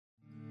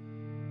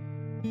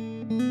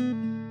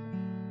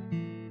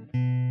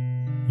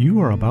You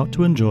are about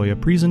to enjoy a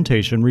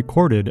presentation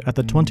recorded at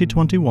the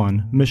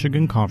 2021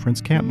 Michigan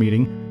Conference Camp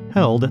Meeting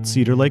held at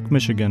Cedar Lake,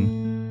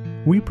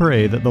 Michigan. We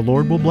pray that the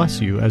Lord will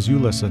bless you as you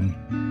listen.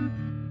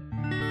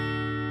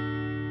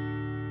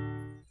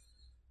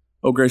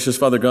 Oh, gracious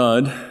Father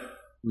God,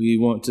 we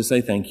want to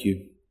say thank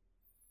you.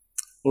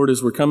 Lord,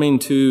 as we're coming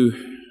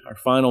to our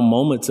final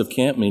moments of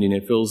camp meeting,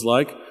 it feels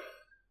like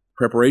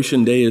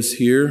preparation day is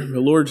here.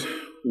 But Lord,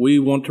 we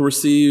want to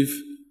receive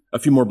a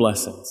few more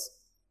blessings.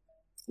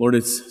 Lord,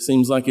 it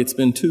seems like it's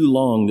been too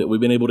long that we've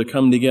been able to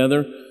come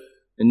together,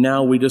 and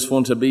now we just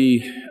want to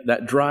be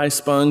that dry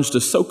sponge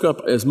to soak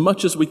up as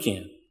much as we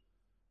can.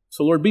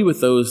 So Lord, be with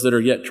those that are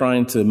yet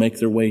trying to make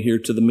their way here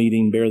to the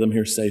meeting, bear them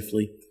here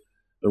safely.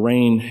 The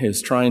rain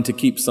is trying to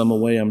keep some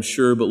away, I'm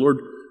sure, but Lord,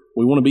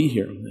 we want to be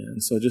here,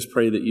 and so just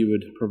pray that you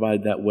would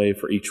provide that way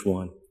for each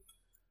one.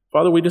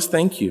 Father, we just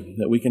thank you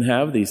that we can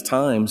have these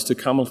times to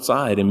come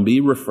outside and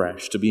be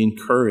refreshed, to be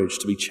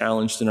encouraged, to be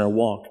challenged in our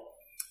walk.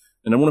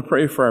 And I want to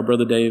pray for our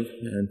brother Dave,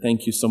 and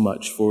thank you so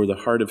much for the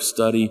heart of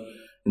study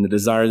and the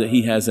desire that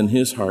he has in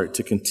his heart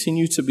to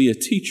continue to be a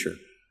teacher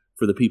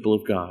for the people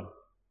of God.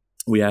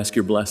 We ask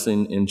your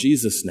blessing in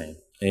Jesus' name.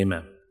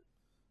 Amen.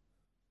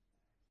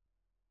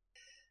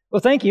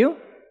 Well, thank you,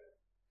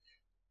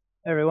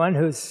 everyone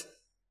who's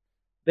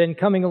been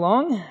coming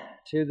along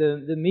to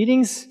the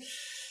meetings.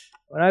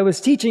 When I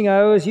was teaching,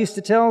 I always used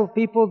to tell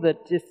people that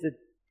if the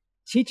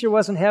teacher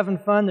wasn't having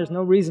fun, there's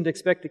no reason to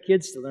expect the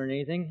kids to learn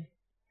anything.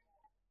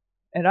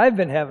 And I've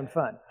been having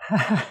fun.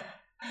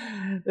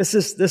 This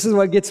is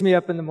what gets me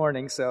up in the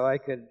morning, so I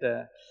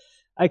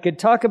could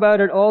talk about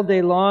it all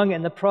day long,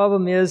 and the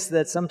problem is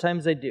that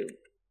sometimes I do.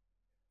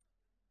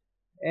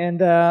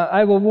 And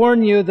I will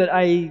warn you that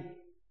I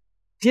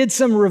did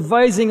some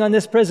revising on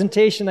this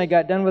presentation. I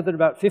got done with it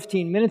about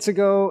 15 minutes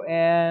ago,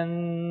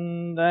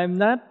 and I'm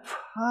not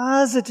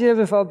positive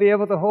if I'll be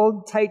able to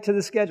hold tight to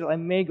the schedule. I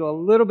may go a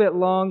little bit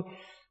long,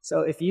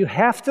 so if you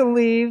have to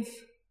leave,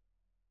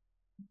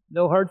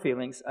 no hard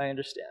feelings, I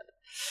understand.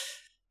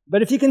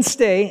 But if you can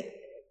stay,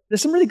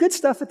 there's some really good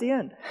stuff at the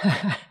end.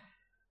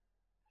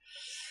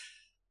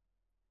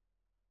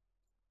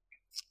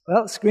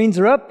 Well, screens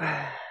are up.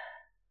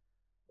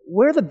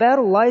 Where the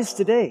battle lies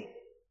today.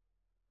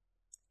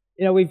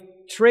 You know, we've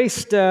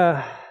traced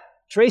a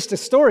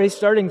story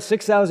starting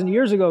 6,000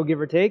 years ago, give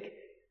or take,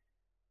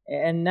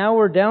 and now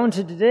we're down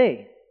to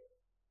today.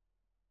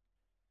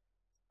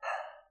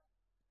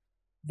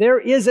 There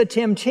is a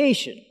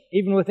temptation,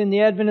 even within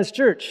the Adventist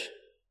Church,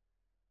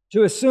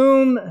 to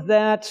assume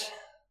that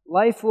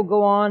life will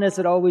go on as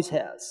it always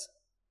has.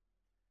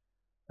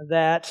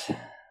 That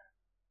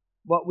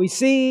what we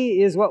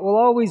see is what will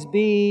always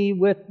be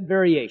with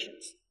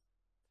variations.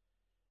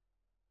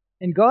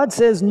 And God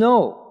says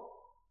no.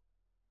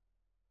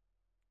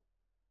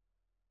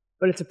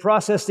 But it's a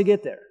process to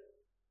get there.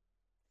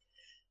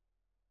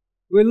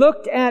 We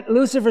looked at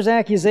Lucifer's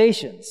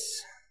accusations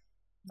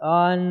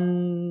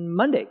on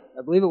Monday,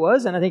 I believe it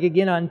was, and I think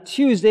again on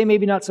Tuesday,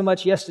 maybe not so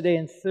much yesterday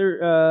and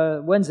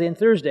Wednesday and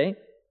Thursday.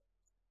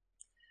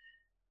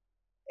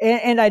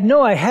 And I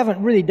know I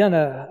haven't really done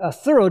a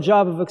thorough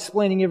job of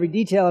explaining every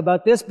detail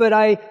about this, but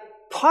I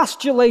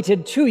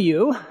postulated to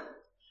you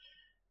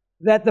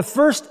that the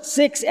first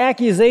 6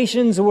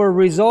 accusations were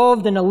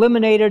resolved and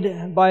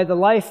eliminated by the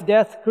life,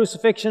 death,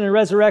 crucifixion, and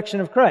resurrection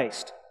of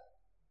Christ.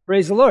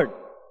 Praise the Lord.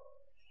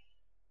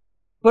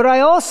 But I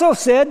also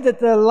said that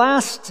the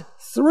last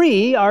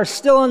 3 are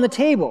still on the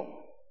table.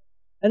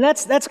 And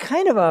that's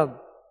kind of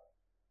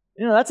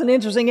that's an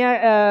interesting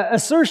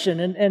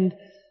assertion. And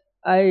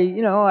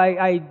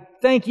I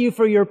thank you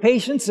for your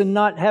patience in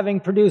not having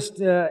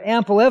produced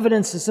ample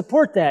evidence to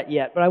support that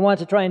yet, but I want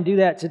to try and do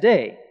that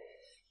today.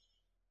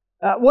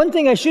 One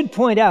thing I should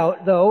point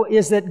out, though,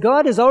 is that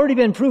God has already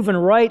been proven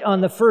right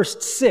on the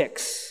first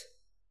 6.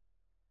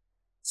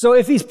 So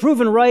if he's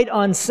proven right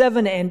on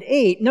 7 and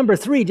 8, number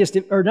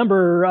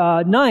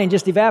 9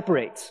 just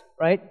evaporates,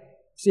 right?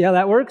 See how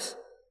that works?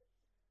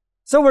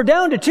 So we're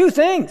down to 2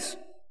 things.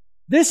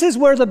 This is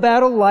where the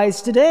battle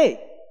lies today.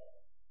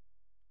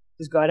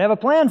 Does God have a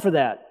plan for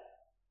that?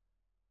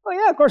 Oh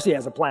yeah, of course he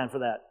has a plan for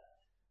that.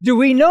 Do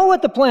we know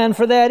what the plan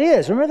for that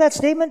is? Remember that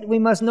statement? We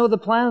must know the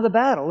plan of the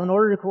battle in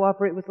order to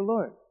cooperate with the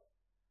Lord.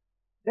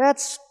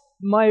 That's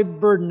my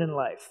burden in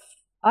life.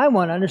 I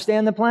want to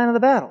understand the plan of the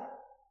battle.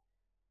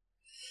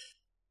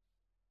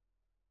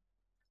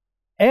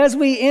 As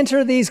we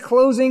enter these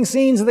closing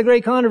scenes of the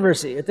Great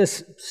Controversy, at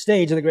this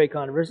stage of the Great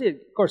Controversy, of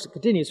course it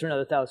continues for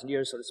another 1,000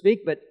 years, so to speak,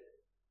 but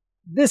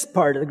this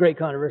part of the Great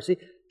Controversy,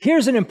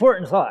 here's an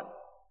important thought.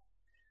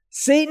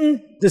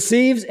 Satan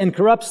deceives and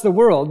corrupts the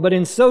world, but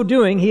in so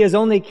doing, he is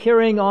only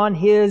carrying on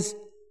his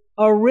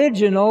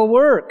original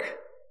work.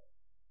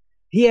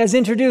 He has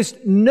introduced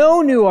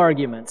no new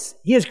arguments.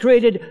 He has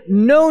created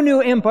no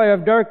new empire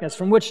of darkness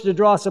from which to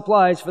draw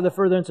supplies for the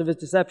furtherance of his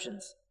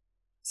deceptions.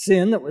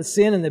 Sin that was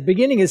sin in the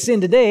beginning is sin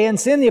today, and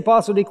sin, the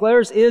apostle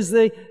declares, is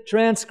the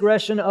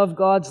transgression of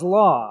God's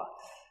law.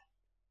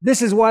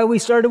 This is why we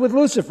started with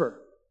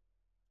Lucifer.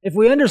 If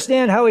we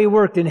understand how he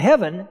worked in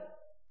heaven,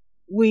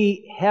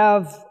 we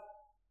have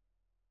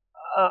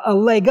a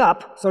leg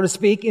up, so to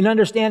speak, in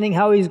understanding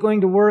how he's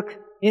going to work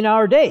in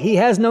our day. He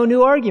has no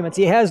new arguments.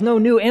 He has no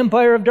new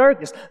empire of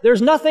darkness.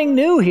 There's nothing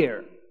new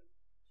here.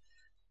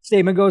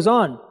 Statement goes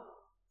on.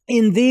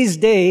 In these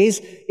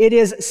days, it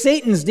is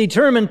Satan's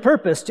determined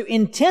purpose to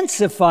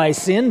intensify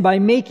sin by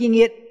making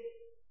it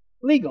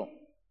legal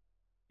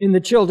in the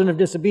children of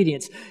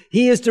disobedience.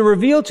 He is to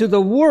reveal to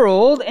the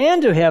world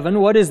and to heaven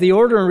what is the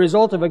order and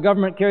result of a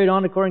government carried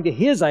on according to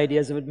his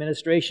ideas of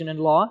administration and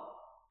law.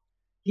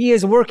 He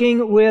is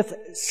working with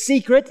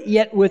secret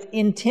yet with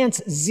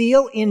intense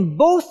zeal in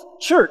both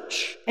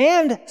church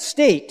and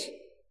state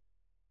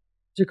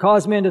to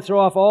cause men to throw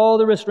off all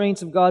the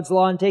restraints of God's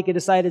law and take a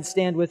decided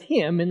stand with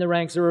him in the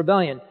ranks of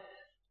rebellion.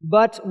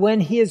 But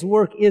when his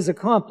work is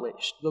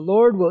accomplished, the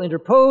Lord will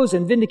interpose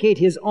and vindicate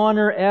his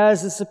honor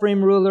as the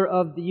supreme ruler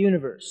of the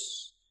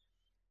universe.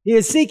 He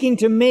is seeking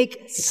to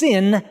make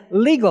sin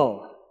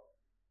legal.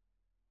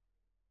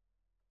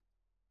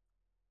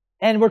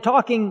 And we're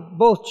talking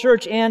both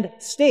church and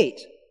state.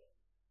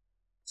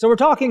 So we're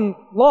talking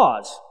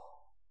laws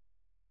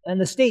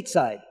and the state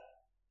side.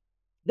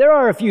 There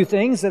are a few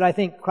things that I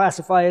think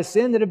classify as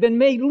sin that have been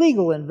made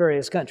legal in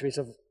various countries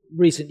of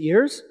recent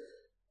years.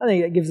 I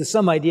think that gives us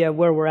some idea of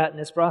where we're at in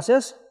this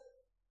process.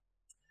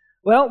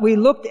 Well, we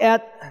looked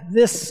at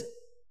this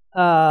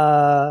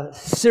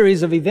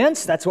series of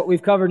events. That's what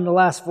we've covered in the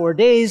last 4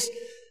 days.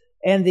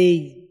 And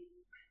the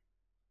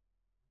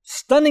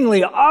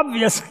stunningly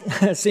obvious,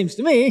 it seems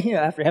to me,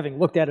 after having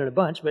looked at it a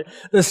bunch, but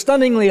the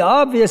stunningly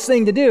obvious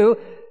thing to do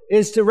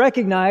is to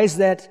recognize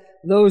that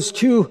those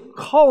two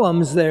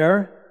columns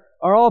there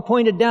are all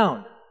pointed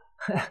down.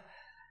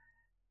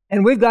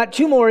 And we've got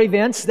two more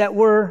events that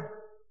we're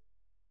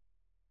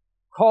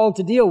called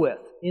to deal with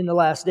in the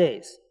last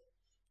days.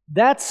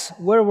 That's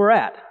where we're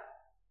at.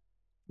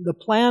 The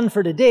plan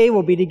for today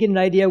will be to get an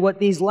idea what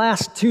these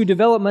last two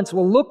developments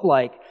will look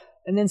like,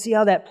 and then see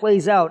how that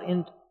plays out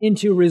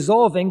into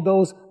resolving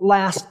those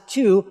last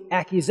two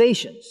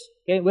accusations.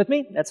 Okay, with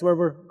me? That's where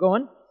we're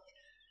going.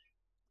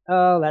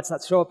 That's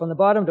not show up on the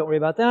bottom. Don't worry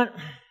about that.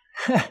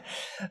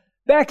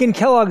 Back in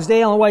Kellogg's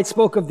day, Ellen White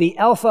spoke of the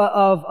alpha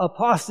of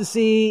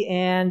apostasy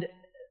and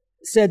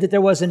said that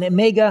there was an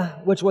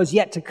omega which was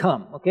yet to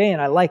come. Okay,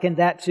 and I likened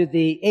that to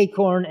the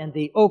acorn and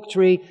the oak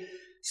tree.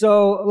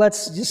 So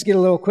let's just get a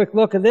little quick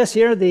look at this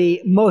here.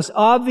 The most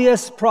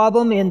obvious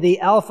problem in the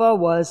alpha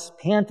was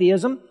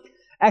pantheism.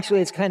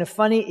 Actually, it's kind of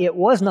funny. It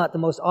was not the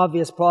most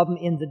obvious problem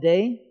in the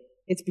day.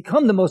 It's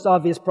become the most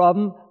obvious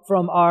problem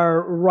from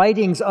our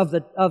writings of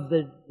the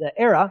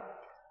era.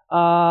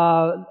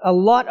 A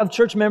lot of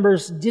church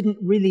members didn't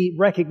really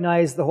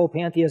recognize the whole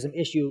pantheism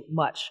issue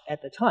much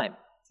at the time.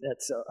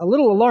 That's a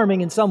little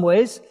alarming in some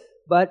ways,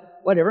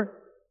 but whatever.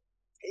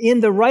 In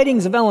the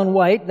writings of Ellen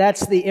White,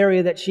 that's the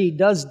area that she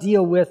does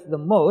deal with the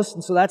most,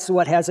 and so that's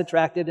what has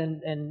attracted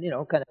and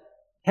kind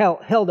of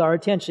held our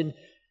attention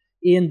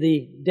in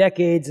the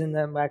decades and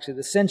actually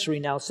the century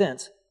now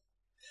since.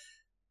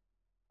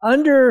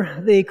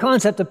 Under the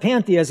concept of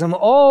pantheism,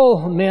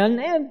 all men,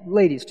 and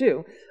ladies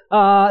too,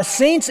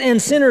 saints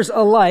and sinners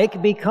alike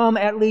become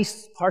at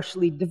least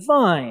partially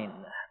divine,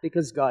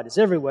 because God is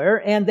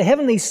everywhere, and the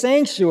heavenly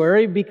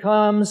sanctuary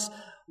becomes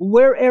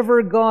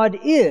wherever God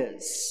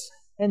is.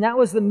 And that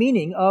was the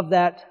meaning of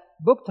that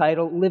book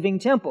title, Living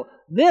Temple.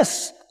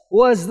 This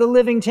was the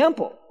living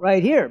temple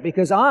right here,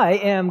 because I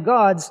am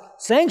God's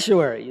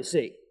sanctuary, you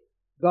see.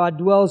 God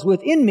dwells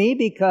within me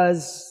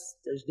because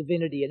there's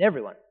divinity in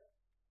everyone.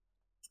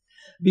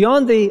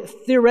 Beyond the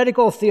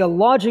theoretical,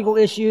 theological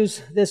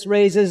issues this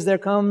raises, there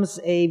comes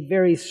a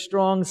very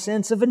strong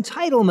sense of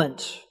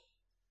entitlement.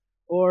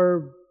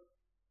 Or,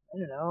 I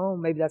don't know,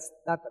 maybe that's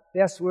not the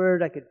best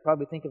word. I could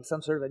probably think of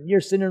some sort of a near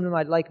synonym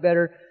I'd like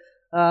better.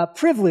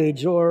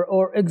 Privilege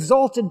or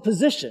exalted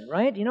position,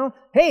 right?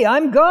 Hey,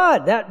 I'm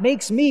God. That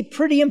makes me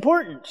pretty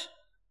important.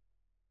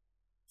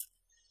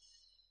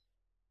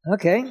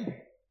 Okay.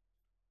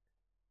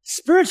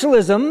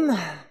 Spiritualism,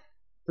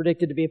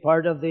 predicted to be a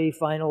part of the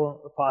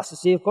final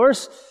apostasy, of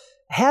course,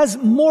 has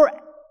more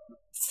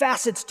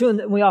facets to it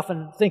than we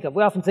often think of.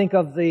 We often think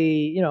of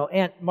the,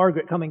 Aunt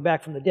Margaret coming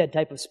back from the dead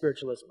type of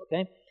spiritualism,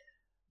 okay?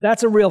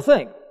 That's a real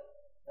thing.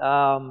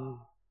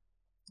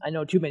 I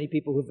know too many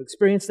people who've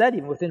experienced that,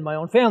 even within my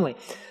own family.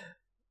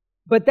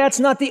 But that's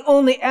not the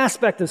only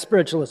aspect of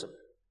spiritualism.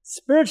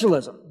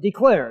 Spiritualism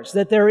declares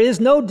that there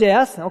is no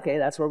death. Okay,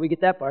 that's where we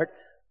get that part.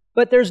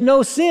 But there's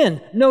no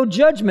sin, no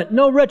judgment,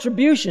 no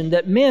retribution,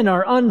 that men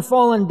are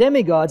unfallen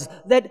demigods,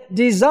 that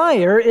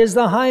desire is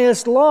the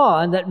highest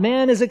law, and that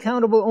man is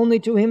accountable only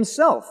to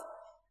himself.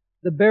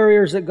 The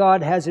barriers that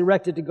God has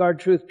erected to guard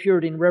truth,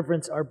 purity, and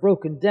reverence are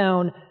broken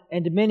down,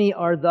 and many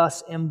are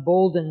thus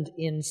emboldened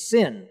in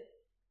sin.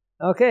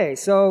 Okay,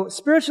 so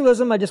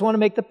spiritualism, I just want to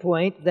make the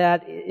point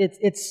that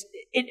it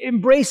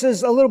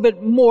embraces a little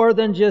bit more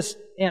than just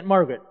Aunt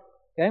Margaret,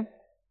 okay?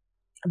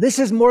 This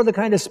is more the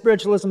kind of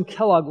spiritualism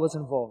Kellogg was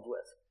involved with.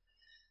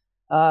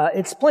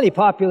 It's plenty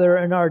popular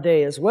in our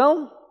day as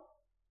well.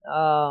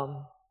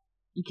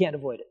 You can't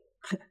avoid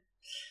it.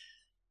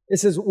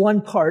 This is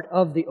one part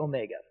of the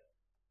Omega.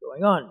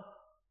 Going on.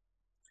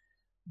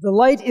 The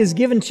light is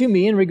given to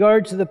me in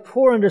regard to the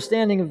poor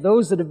understanding of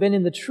those that have been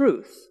in the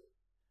truth,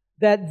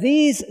 that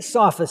these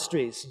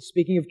sophistries,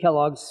 speaking of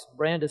Kellogg's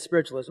brand of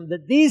spiritualism,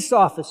 that these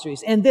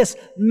sophistries and this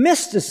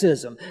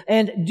mysticism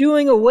and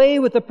doing away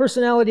with the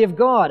personality of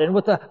God and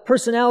with the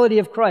personality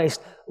of Christ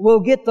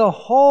will get the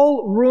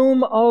whole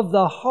room of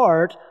the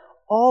heart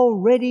all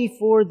ready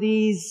for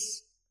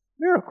these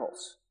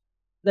miracles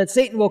that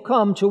Satan will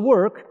come to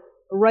work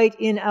right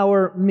in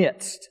our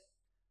midst.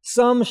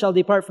 Some shall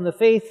depart from the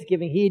faith,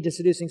 giving heed to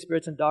seducing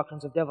spirits and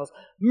doctrines of devils.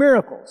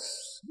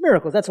 Miracles.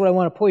 Miracles. That's what I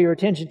want to pull your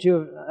attention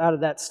to out of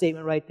that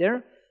statement right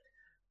there.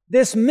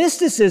 This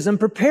mysticism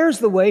prepares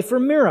the way for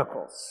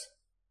miracles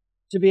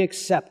to be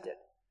accepted.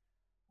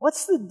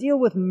 What's the deal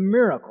with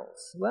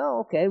miracles?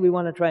 Well, okay, we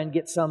want to try and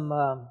get some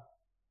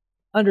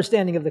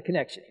understanding of the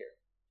connection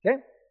here.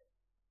 Okay?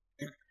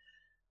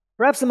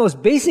 Perhaps the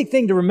most basic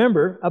thing to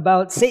remember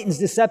about Satan's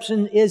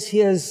deception is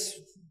his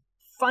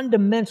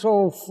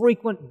fundamental,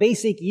 frequent,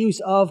 basic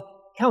use of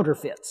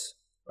counterfeits,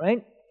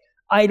 right?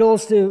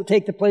 Idols to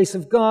take the place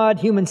of God,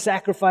 human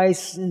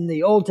sacrifice in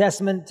the Old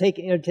Testament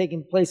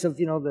taking place of,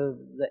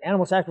 the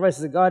animal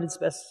sacrifices that God had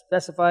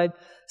specified,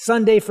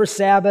 Sunday for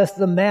Sabbath,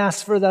 the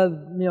Mass for the,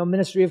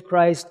 ministry of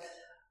Christ,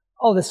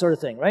 all this sort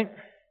of thing, right?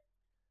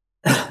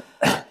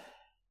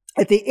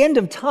 At the end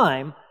of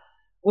time,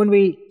 when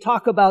we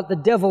talk about the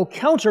devil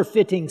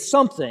counterfeiting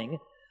something,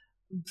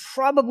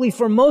 probably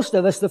for most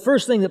of us, the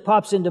first thing that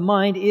pops into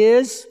mind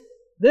is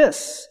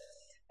this.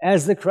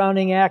 As the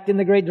crowning act in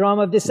the great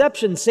drama of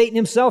deception, Satan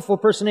himself will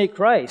personate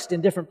Christ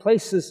in different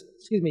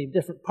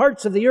different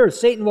parts of the earth.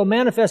 Satan will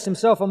manifest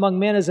himself among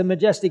men as a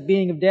majestic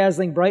being of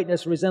dazzling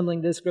brightness,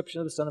 resembling the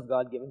description of the Son of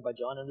God given by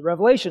John in the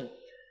Revelation.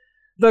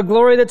 The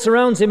glory that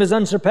surrounds him is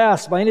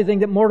unsurpassed by anything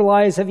that mortal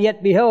eyes have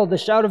yet beheld. The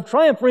shout of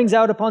triumph rings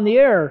out upon the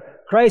air.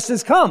 Christ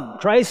has come.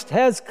 Christ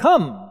has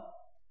come.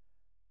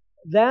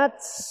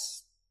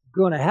 That's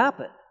going to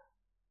happen.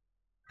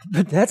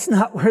 But that's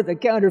not where the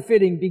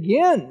counterfeiting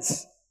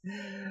begins.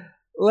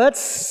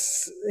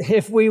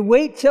 If we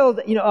wait till,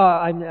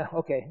 I don't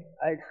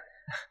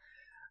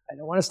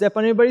want to step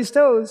on anybody's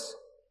toes,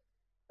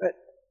 but,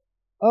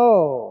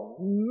 oh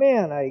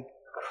man, I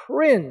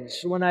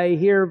cringe when I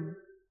hear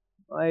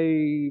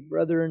my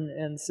brethren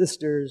and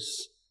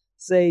sisters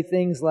say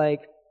things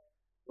like,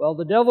 well,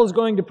 the devil's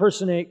going to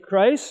personate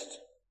Christ,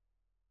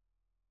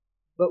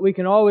 but we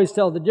can always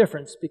tell the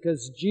difference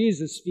because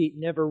Jesus' feet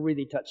never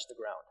really touched the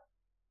ground.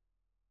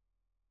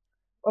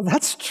 Well,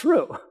 that's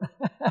true.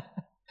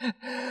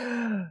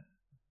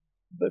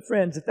 But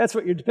friends, if that's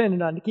what you're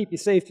dependent on to keep you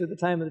safe through the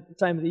time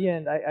of the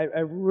end, I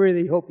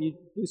really hope you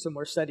do some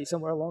more study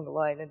somewhere along the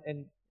line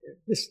and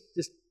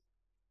just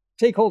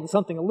take hold of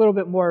something a little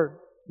bit more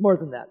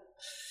than that.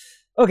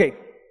 Okay,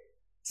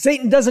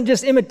 Satan doesn't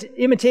just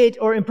imitate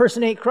or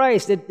impersonate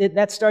Christ.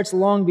 That starts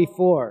long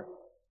before.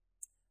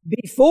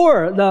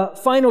 Before the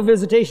final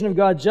visitation of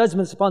God's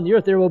judgments upon the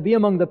earth, there will be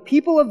among the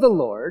people of the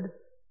Lord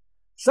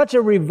such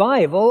a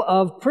revival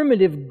of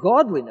primitive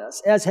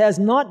godliness as has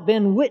not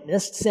been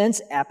witnessed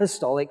since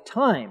apostolic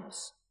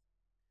times.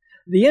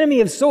 The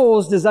enemy of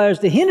souls desires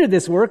to hinder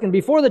this work, and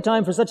before the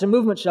time for such a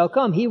movement shall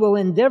come, he will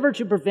endeavor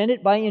to prevent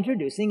it by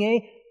introducing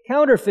a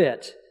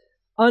counterfeit.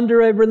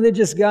 Under a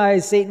religious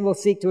guise, Satan will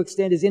seek to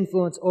extend his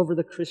influence over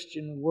the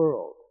Christian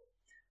world.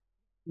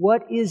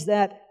 What is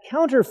that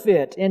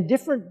counterfeit? And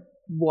different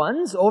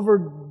ones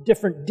over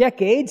different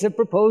decades have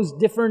proposed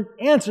different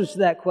answers to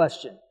that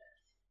question.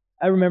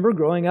 I remember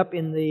growing up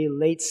in the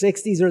late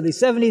 60s, early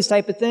 70s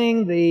type of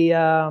thing,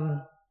 there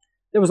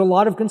was a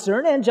lot of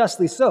concern, and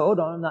justly so,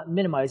 I'm not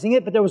minimizing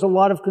it, but there was a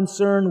lot of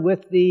concern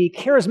with the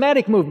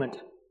charismatic movement.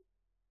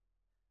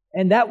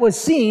 And that was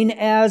seen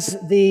as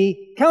the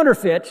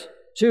counterfeit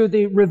to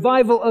the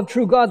revival of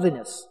true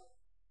godliness.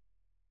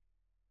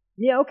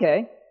 Yeah,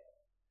 okay.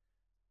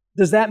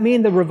 Does that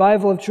mean the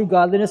revival of true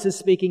godliness is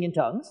speaking in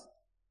tongues?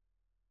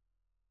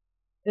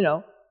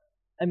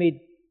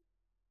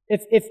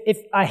 If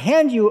I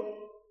hand you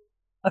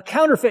a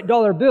counterfeit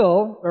dollar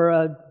bill,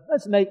 or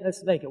let's make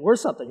it worth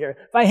something here.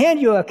 If I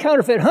hand you a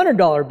counterfeit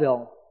 $100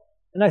 bill,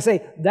 and I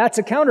say, that's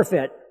a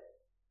counterfeit,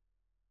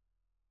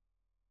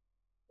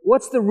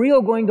 what's the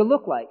real going to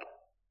look like?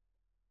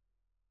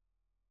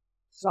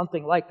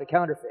 Something like the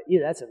counterfeit.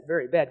 Yeah, that's a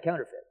very bad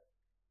counterfeit.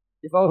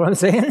 You follow what I'm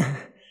saying?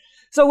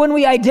 So when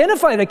we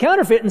identify the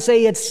counterfeit and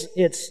say it's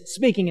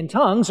speaking in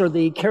tongues, or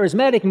the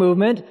charismatic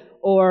movement,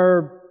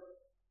 or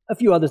a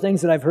few other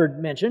things that I've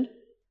heard mentioned,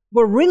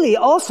 we're really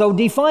also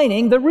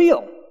defining the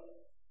real.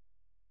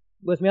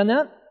 With me on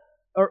that?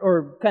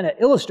 Or kind of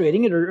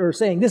illustrating it, or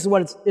saying this is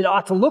what it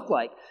ought to look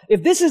like.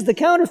 If this is the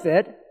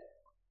counterfeit,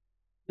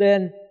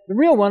 then the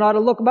real one ought to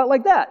look about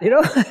like that, It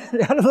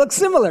ought to look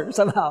similar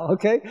somehow,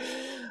 okay?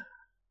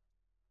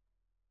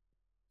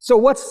 So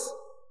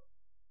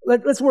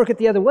let's work it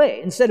the other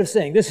way. Instead of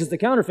saying this is the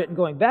counterfeit and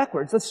going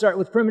backwards, let's start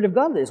with primitive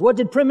godliness. What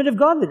did primitive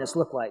godliness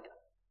look like?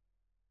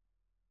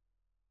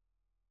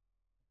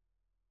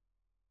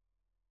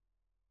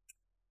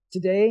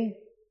 Today,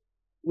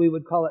 we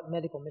would call it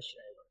medical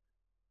missionary work.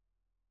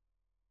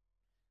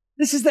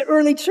 This is the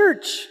early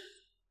church.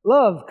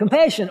 Love,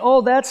 compassion,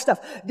 all that stuff.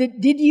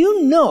 Did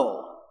you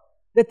know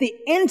that the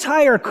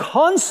entire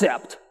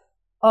concept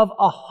of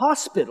a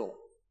hospital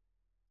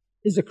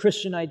is a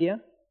Christian idea?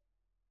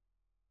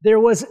 There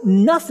was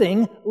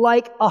nothing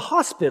like a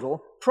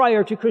hospital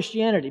prior to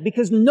Christianity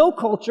because no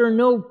culture,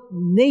 no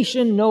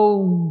nation,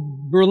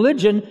 no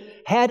religion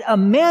had a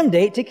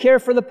mandate to care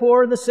for the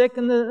poor, the sick,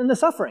 and the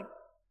suffering.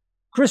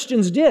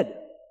 Christians did.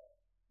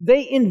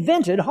 They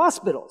invented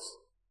hospitals.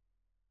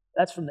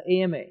 That's from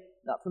the AMA,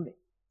 not from me.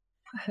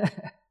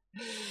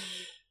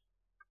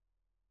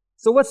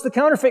 So what's the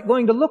counterfeit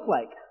going to look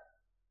like?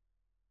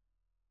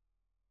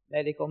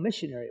 Medical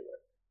missionary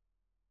work.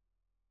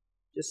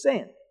 Just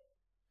saying.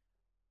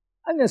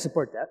 I'm going to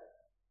support that.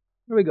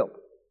 Here we go.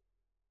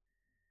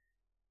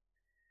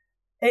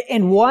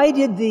 And why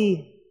did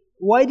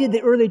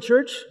the early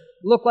church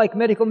look like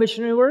medical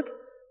missionary work?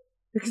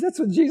 Because that's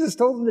what Jesus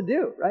told them to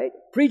do, right?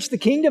 Preach the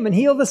kingdom and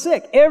heal the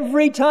sick.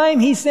 Every time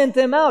he sent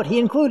them out, he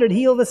included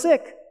heal the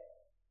sick.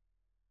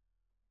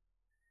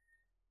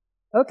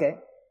 Okay.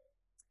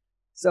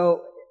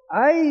 So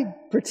I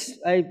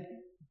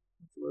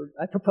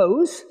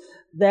propose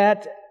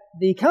that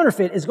the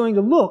counterfeit is going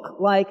to look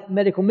like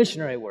medical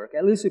missionary work,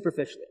 at least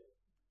superficially.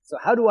 So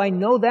how do I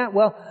know that?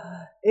 Well,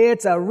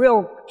 it's a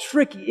real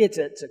tricky, it's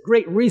a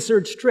great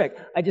research trick.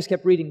 I just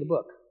kept reading the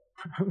book.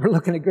 We're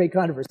looking at great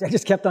controversy. I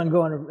just kept on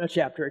going a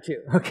chapter or two,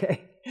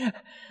 okay?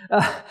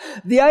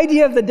 The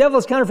idea of the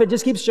devil's counterfeit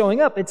just keeps showing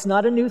up. It's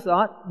not a new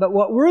thought, but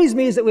what worries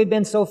me is that we've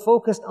been so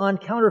focused on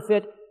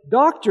counterfeit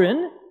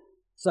doctrine,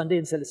 Sunday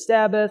instead of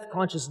Sabbath,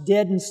 conscious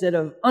dead instead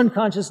of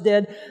unconscious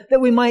dead, that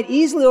we might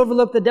easily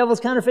overlook the devil's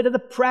counterfeit of the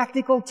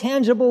practical,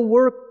 tangible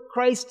work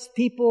Christ's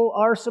people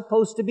are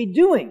supposed to be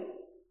doing.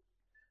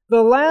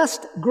 The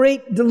last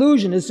great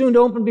delusion is soon to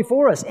open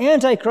before us.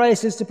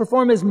 Antichrist is to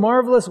perform his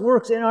marvelous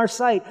works in our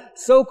sight.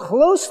 So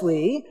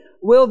closely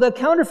will the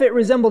counterfeit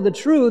resemble the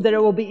true that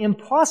it will be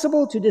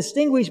impossible to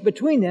distinguish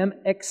between them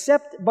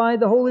except by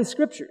the Holy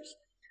Scriptures.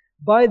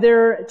 By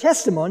their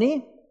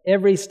testimony,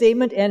 every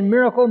statement and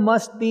miracle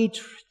must be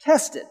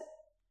tested.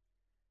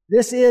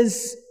 This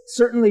is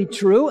certainly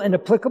true and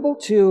applicable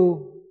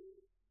to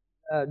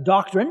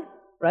doctrine,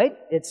 right?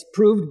 It's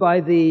proved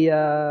by the,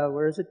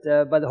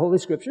 by the Holy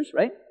Scriptures,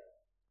 right?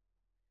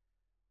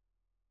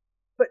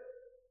 But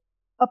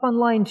up on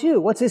line 2,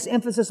 what's this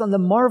emphasis on the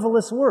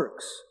marvelous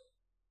works?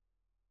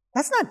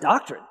 That's not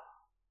doctrine,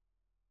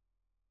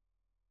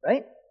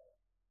 right?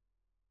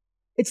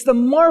 It's the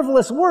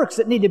marvelous works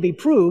that need to be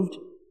proved,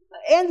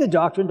 and the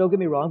doctrine, don't get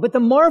me wrong, but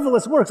the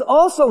marvelous works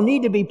also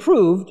need to be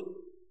proved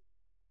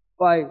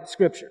by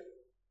Scripture.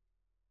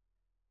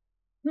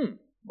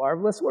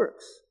 Marvelous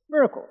works,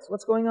 miracles.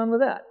 What's going on with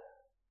that?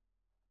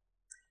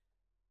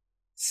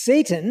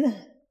 Satan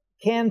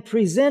can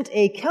present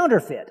a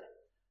counterfeit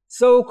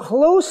so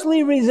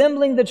closely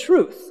resembling the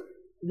truth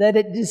that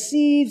it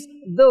deceives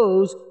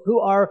those who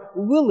are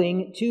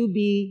willing to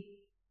be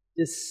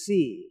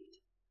deceived.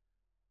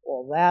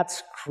 Well,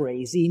 that's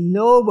crazy.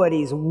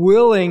 Nobody's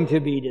willing to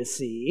be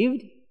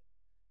deceived.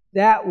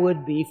 That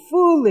would be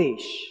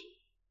foolish.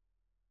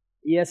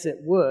 Yes, it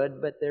would,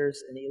 but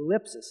there's an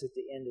ellipsis at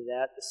the end of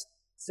that. The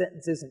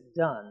sentence isn't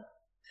done.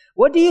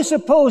 What do you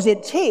suppose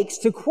it takes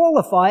to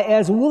qualify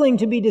as willing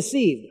to be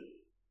deceived?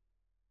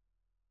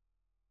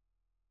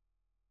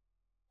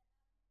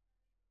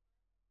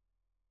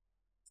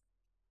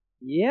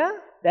 Yeah,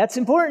 that's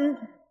important,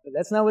 but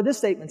that's not what this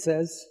statement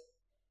says.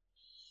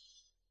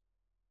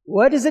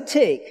 What does it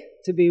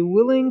take to be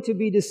willing to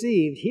be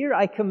deceived? Here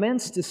I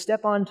commence to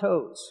step on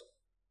toes.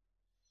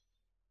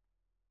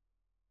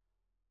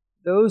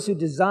 Those who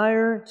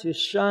desire to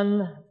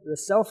shun the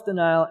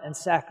self-denial and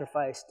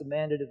sacrifice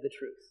demanded of the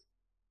truth.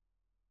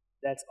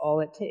 That's all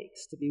it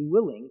takes to be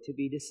willing to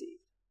be deceived.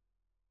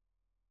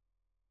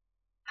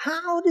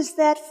 How does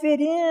that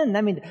fit in?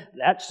 I mean,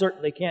 that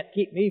certainly can't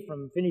keep me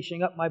from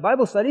finishing up my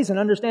Bible studies and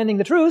understanding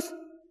the truth.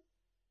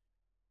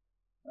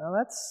 Well,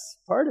 that's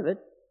part of it.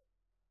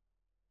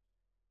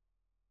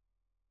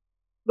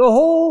 The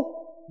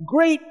whole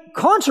great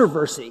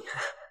controversy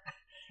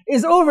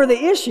is over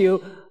the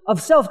issue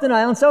of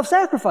self-denial and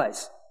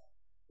self-sacrifice.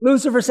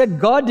 Lucifer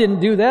said, God didn't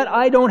do that,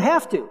 I don't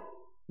have to.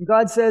 And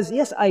God says,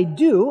 yes, I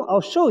do. I'll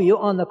show you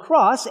on the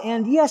cross.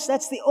 And yes,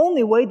 that's the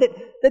only way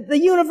that the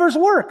universe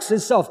works,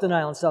 is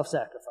self-denial and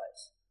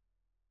self-sacrifice.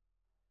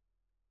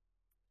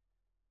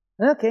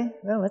 Okay,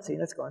 well, let's see.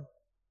 Let's go on.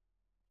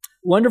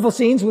 Wonderful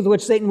scenes with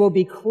which Satan will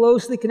be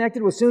closely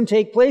connected will soon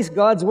take place.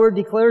 God's word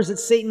declares that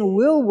Satan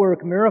will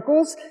work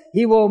miracles.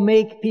 He will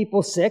make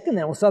people sick, and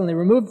then will suddenly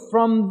remove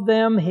from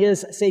them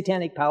his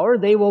satanic power.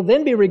 They will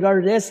then be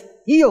regarded as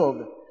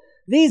healed.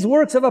 These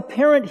works of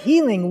apparent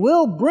healing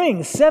will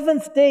bring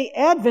Seventh-day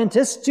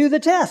Adventists to the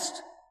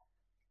test.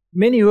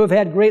 Many who have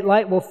had great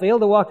light will fail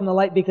to walk in the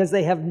light because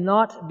they have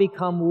not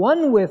become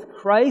one with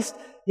Christ.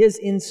 His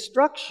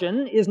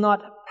instruction is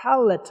not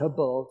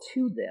palatable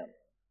to them.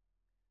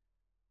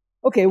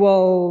 Okay,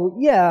 well,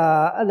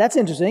 yeah, that's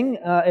interesting.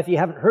 If you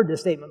haven't heard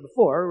this statement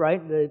before,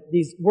 right?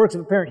 These works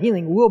of apparent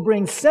healing will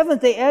bring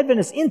Seventh-day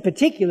Adventists in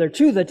particular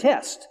to the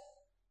test.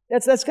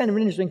 That's kind of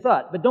an interesting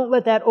thought, but don't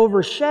let that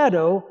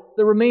overshadow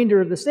the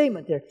remainder of the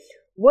statement there.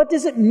 What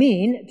does it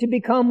mean to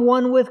become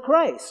one with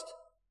Christ?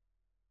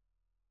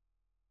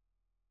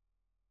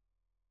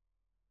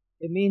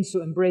 It means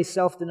to embrace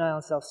self-denial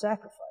and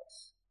self-sacrifice.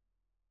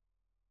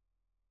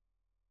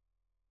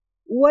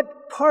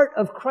 What part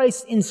of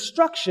Christ's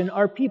instruction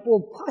are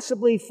people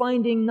possibly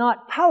finding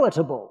not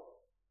palatable?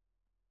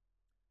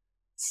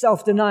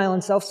 Self-denial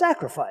and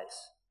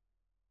self-sacrifice.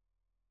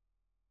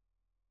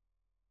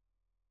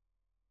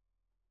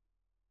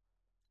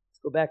 Let's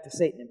go back to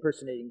Satan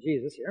impersonating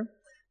Jesus here.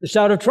 The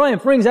shout of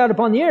triumph rings out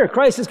upon the air.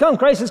 Christ has come,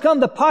 Christ has come.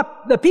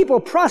 The people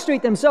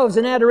prostrate themselves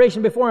in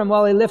adoration before him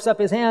while he lifts up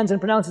his hands and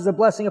pronounces a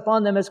blessing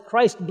upon them as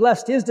Christ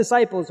blessed his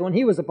disciples when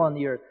he was upon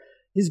the earth.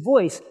 His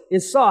voice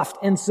is soft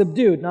and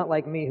subdued, not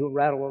like me who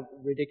rattle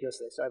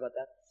ridiculously. Sorry about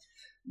that.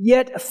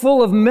 Yet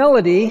full of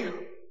melody,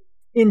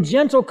 in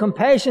gentle,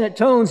 compassionate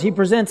tones, he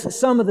presents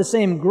some of the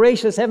same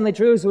gracious heavenly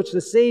truths which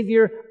the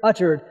Savior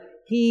uttered.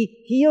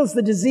 He heals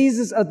the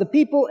diseases of the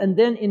people, and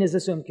then in his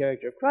assumed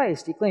character of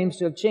Christ, he claims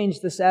to have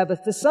changed the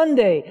Sabbath to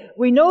Sunday.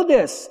 We know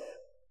this,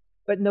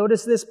 but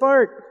notice this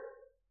part.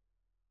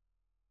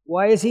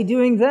 Why is he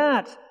doing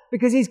that?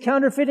 Because he's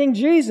counterfeiting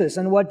Jesus.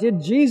 And what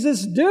did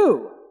Jesus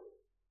do?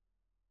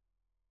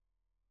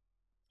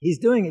 He's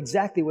doing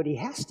exactly what he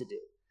has to do.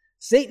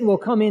 Satan will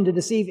come in to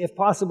deceive, if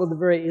possible, the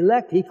very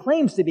elect. He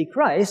claims to be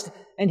Christ,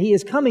 and he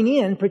is coming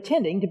in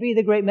pretending to be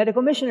the great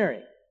medical missionary.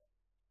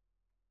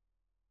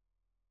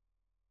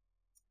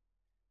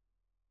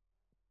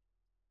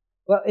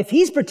 Well, if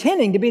he's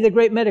pretending to be the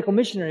great medical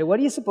missionary, what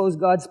do you suppose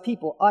God's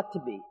people ought to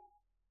be?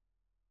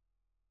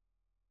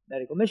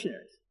 Medical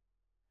missionaries.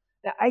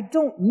 Now, I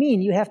don't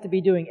mean you have to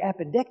be doing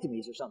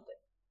appendectomies or something.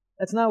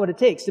 That's not what it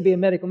takes to be a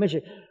medical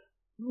missionary.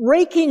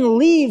 Raking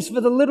leaves for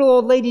the little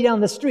old lady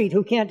down the street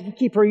who can't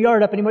keep her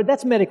yard up anymore,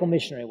 that's medical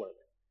missionary work.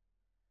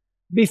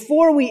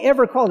 Before we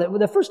ever called it,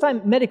 the first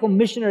time medical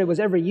missionary was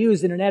ever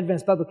used in an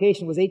Adventist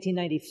publication was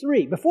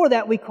 1893. Before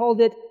that, we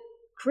called it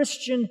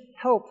Christian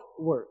help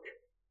work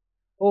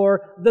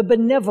or the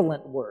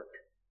benevolent work.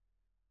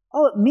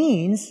 All it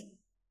means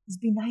is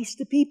be nice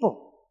to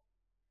people.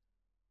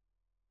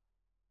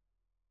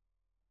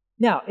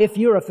 Now, if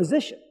you're a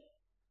physician,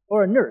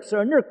 or a nurse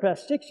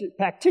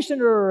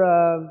practitioner,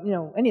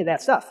 or any of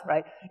that stuff,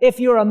 right? If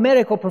you're a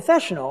medical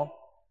professional,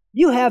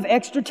 you have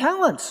extra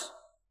talents.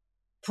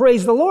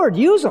 Praise the Lord,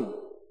 use them.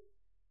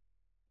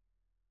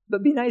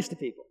 But be nice to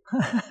people.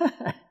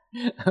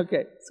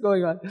 Okay, what's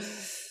going on?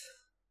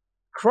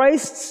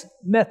 Christ's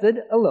method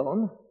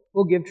alone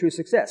will give true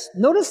success.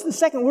 Notice the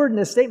second word in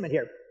this statement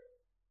here.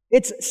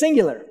 It's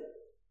singular.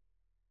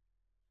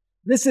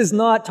 This is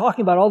not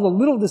talking about all the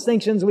little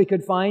distinctions we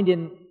could find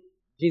in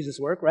Jesus'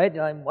 work, right?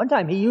 One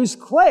time he used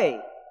clay,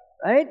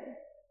 right?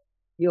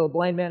 Healed a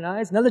blind man's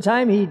eyes. Another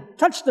time he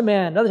touched a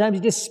man. Another time he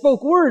just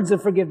spoke words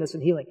of forgiveness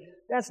and healing.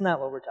 That's not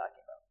what we're talking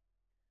about.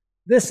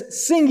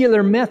 This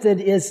singular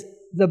method is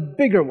the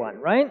bigger one,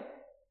 right?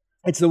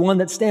 It's the one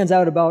that stands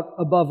out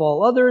above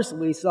all others.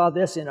 We saw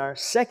this in our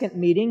second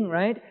meeting,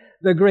 right?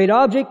 The great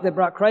object that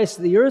brought Christ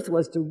to the earth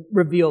was to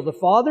reveal the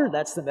Father.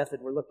 That's the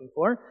method we're looking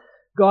for.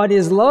 God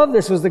is love.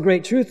 This was the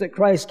great truth that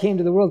Christ came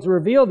to the world to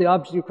reveal. The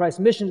object of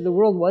Christ's mission to the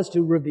world was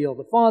to reveal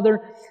the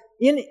Father.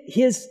 In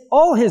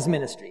all his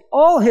ministry,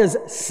 all his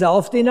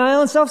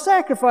self-denial and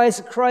self-sacrifice,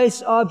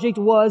 Christ's object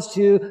was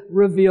to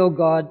reveal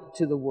God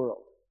to the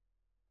world.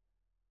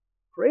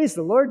 Praise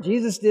the Lord,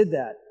 Jesus did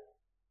that.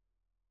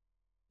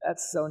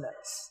 That's so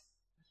nice.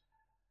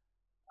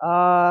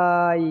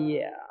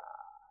 Yeah.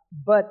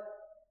 But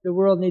the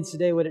world needs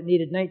today what it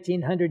needed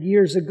 1900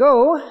 years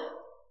ago.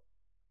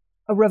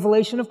 A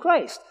revelation of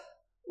Christ,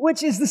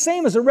 which is the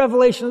same as a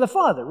revelation of the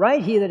Father,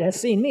 right? He that has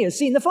seen me has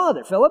seen the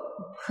Father, Philip.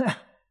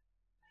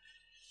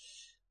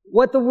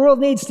 What the world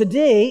needs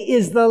today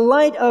is the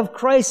light of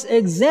Christ's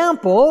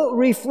example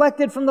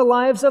reflected from the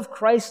lives of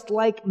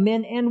Christ-like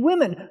men and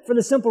women, for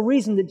the simple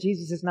reason that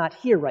Jesus is not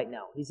here right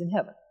now. He's in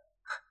heaven.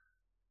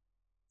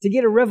 To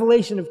get a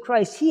revelation of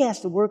Christ, he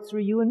has to work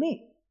through you and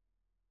me.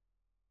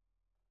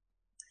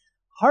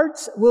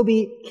 Hearts will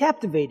be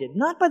captivated,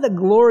 not by the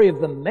glory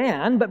of the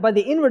man, but by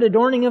the inward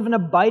adorning of an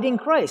abiding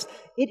Christ.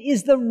 It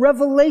is the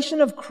revelation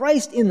of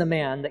Christ in the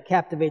man that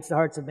captivates the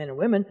hearts of men and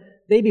women.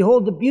 They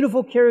behold the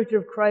beautiful character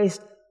of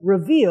Christ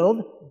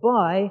revealed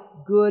by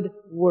good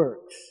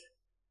works.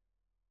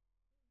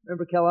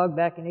 Remember Kellogg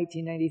back in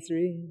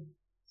 1893?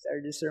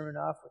 Started his sermon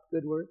off with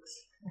good works.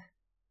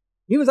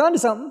 He was onto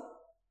something.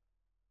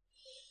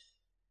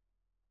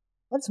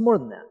 What's more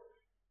than that?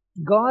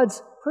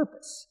 God's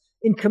purpose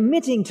in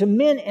committing to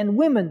men and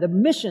women the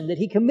mission that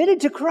he committed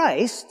to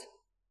Christ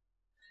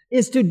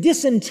is to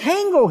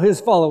disentangle his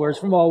followers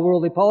from all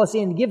worldly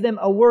policy and give them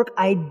a work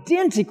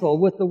identical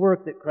with the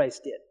work that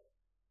Christ did.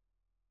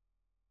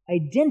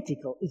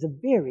 Identical is a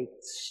very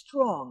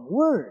strong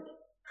word.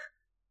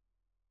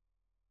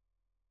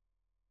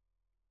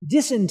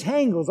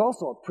 Disentangle is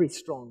also a pretty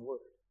strong word.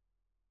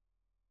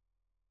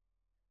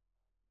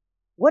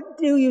 What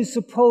do you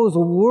suppose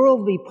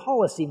worldly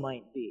policy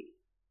might be?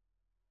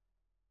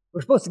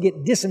 We're supposed to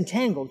get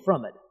disentangled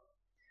from it.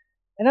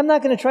 And I'm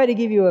not going to try to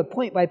give you a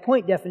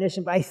point-by-point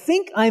definition, but I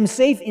think I'm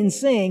safe in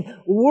saying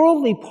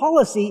worldly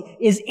policy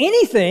is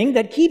anything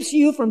that keeps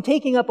you from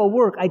taking up a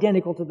work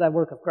identical to the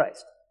work of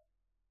Christ.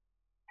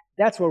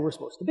 That's where we're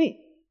supposed to be.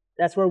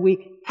 That's where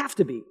we have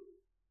to be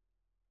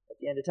at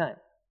the end of time.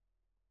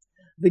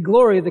 The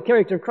glory of the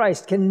character of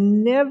Christ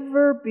can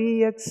never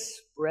be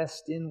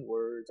expressed in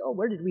words. Oh,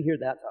 where did we hear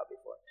that thought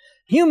before?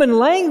 Human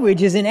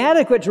language is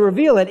inadequate to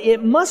reveal it.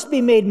 It must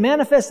be made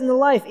manifest in the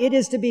life. It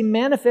is to be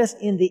manifest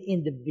in the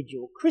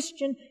individual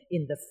Christian,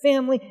 in the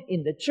family,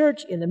 in the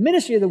church, in the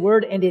ministry of the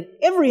Word, and in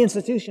every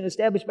institution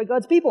established by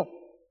God's people.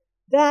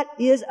 That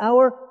is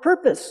our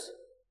purpose,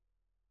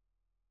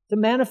 to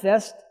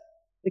manifest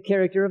the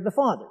character of the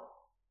Father.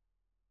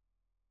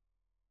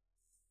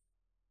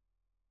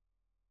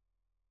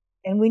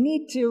 And we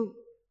need to,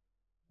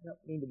 I don't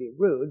mean to be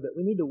rude, but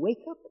we need to wake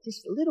up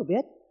just a little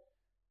bit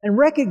and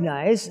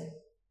recognize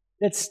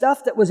that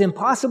stuff that was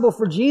impossible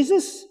for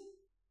Jesus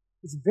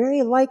is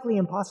very likely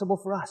impossible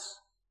for us.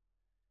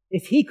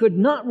 If He could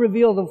not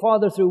reveal the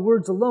Father through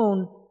words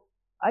alone,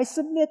 I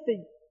submit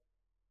that,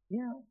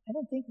 I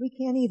don't think we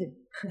can either.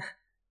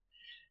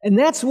 And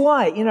that's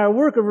why in our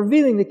work of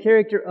revealing the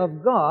character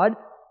of God,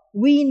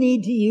 we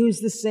need to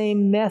use the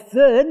same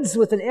methods,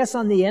 with an S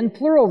on the end,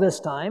 plural this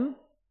time,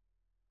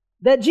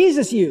 that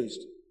Jesus used.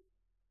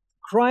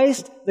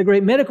 Christ, the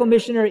great medical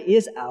missionary,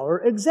 is our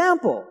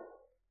example.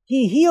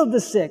 He healed the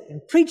sick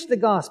and preached the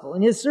gospel.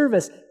 In His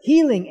service,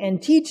 healing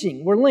and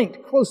teaching were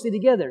linked closely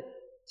together.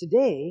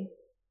 Today,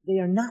 they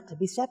are not to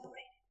be separated.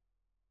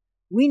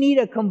 We need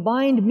a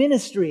combined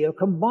ministry, a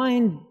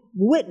combined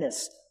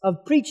witness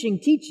of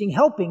preaching, teaching,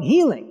 helping,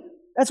 healing.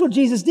 That's what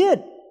Jesus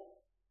did.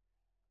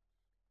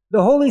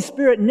 The Holy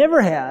Spirit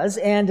never has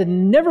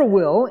and never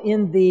will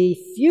in the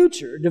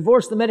future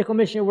divorce the medical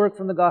missionary work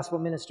from the gospel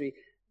ministry.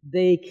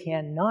 They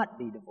cannot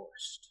be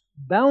divorced.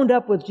 Bound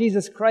up with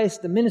Jesus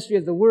Christ, the ministry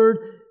of the Word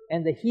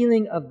and the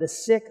healing of the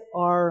sick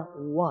are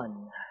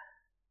one.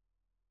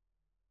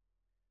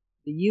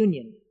 The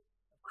union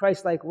of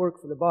Christ-like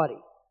work for the body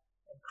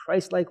and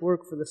Christ-like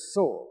work for the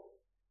soul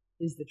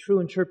is the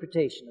true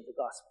interpretation of the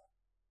gospel.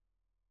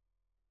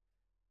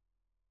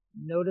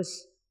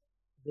 Notice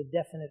the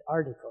definite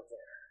article there.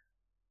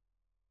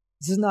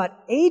 This is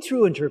not a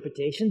true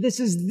interpretation, this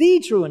is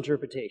the true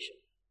interpretation.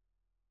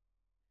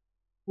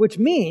 Which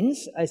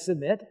means, I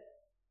submit,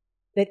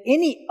 that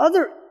any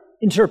other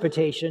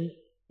interpretation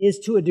is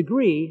to a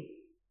degree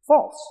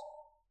false.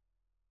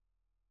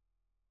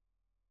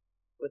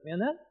 With me on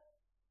that?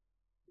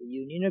 The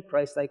union of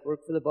Christ-like work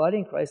for the body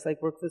and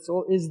Christ-like work for the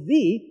soul is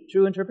the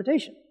true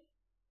interpretation.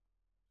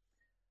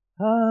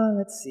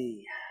 Let's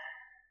see.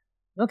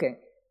 Okay.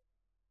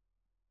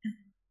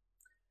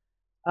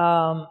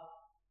 Scanning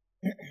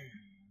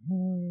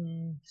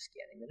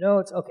the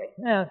notes. Okay.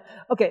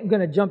 Okay, I'm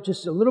going to jump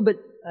just a little bit,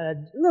 a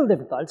little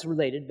different thought. It's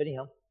related, but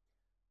anyhow.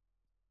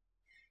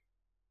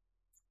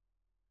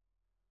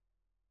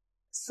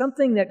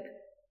 Something that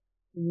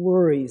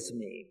worries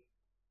me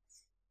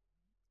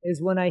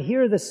is when I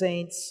hear the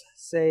saints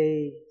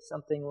say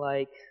something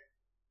like,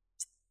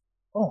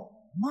 "Oh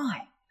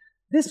my,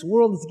 this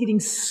world is getting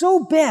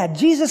so bad,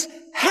 Jesus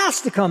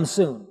has to come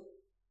soon."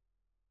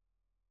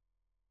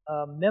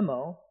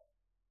 Memo.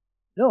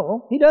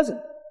 No, He doesn't.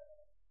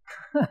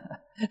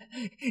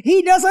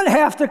 He doesn't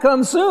have to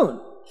come soon.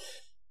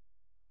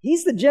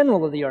 He's the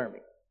general of the army.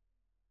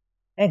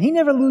 And He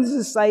never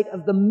loses sight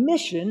of the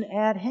mission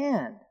at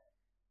hand.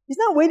 He's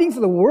not waiting for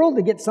the world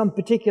to get some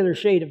particular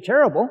shade of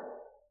terrible.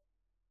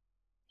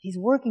 He's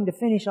working to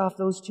finish off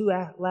those two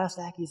last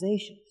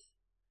accusations.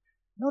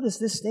 Notice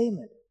this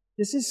statement.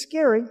 This is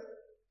scary.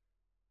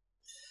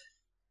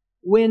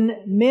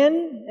 When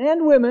men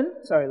and women,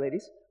 sorry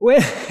ladies,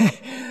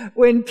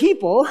 when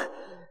people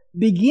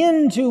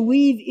begin to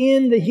weave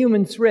in the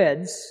human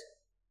threads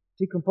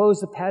to compose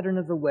the pattern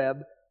of the web,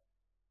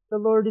 the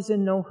Lord is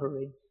in no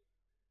hurry.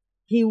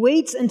 He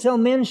waits until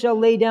men shall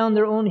lay down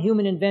their own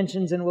human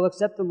inventions and will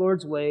accept the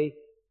Lord's way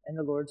and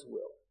the Lord's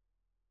will.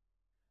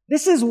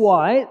 This is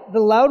why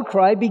the loud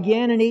cry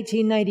began in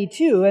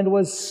 1892 and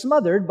was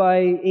smothered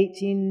by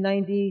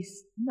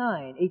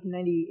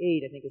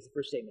 1898, I think is the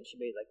first statement she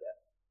made like that.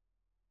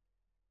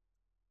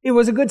 It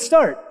was a good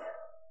start.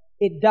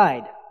 It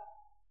died.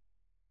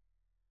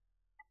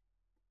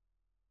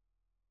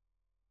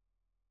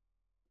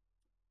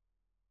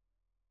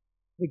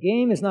 The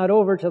game is not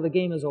over till the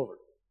game is over.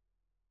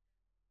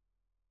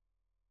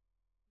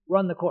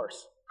 Run the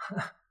course.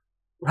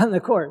 Run the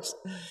course.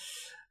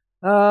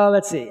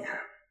 Let's see.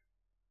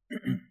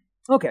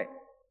 Okay.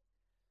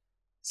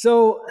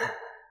 So,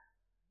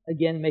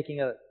 again, making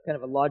a kind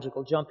of a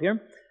logical jump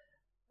here.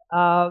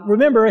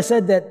 Remember I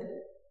said that,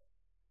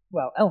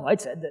 Ellen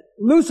White said that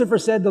Lucifer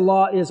said the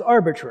law is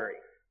arbitrary.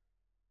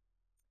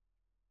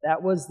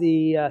 That was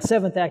the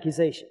seventh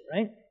accusation,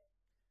 right?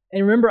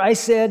 And remember, I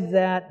said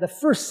that the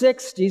first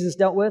 6 Jesus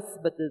dealt with,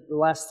 but the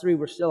last 3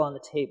 were still on the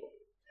table.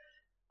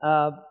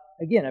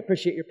 Again, I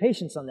appreciate your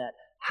patience on that.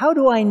 How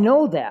do I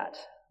know that?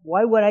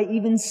 Why would I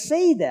even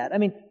say that? I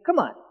mean, come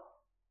on.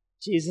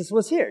 Jesus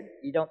was here.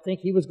 You don't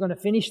think he was going to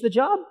finish the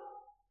job?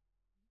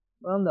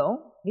 Well,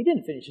 no, he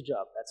didn't finish the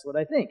job. That's what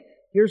I think.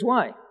 Here's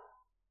why.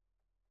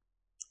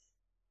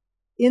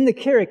 In the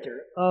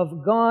character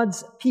of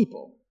God's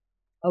people,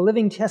 a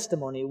living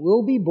testimony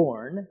will be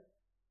born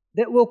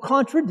that will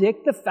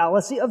contradict the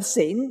fallacy of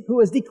Satan, who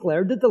has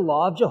declared that the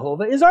law of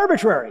Jehovah is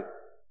arbitrary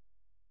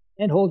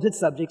and holds its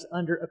subjects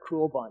under a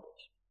cruel bondage.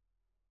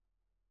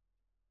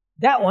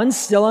 That one's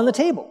still on the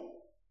table.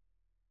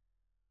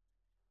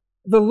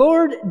 The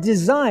Lord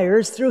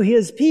desires, through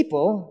his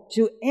people,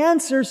 to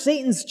answer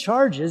Satan's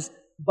charges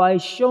by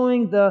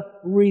showing the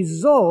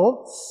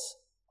results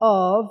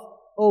of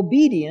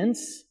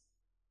obedience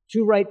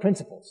to right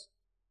principles.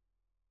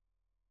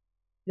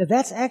 Now,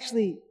 that's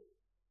actually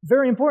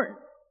very important.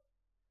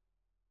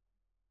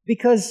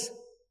 Because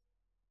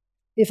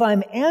if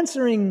I'm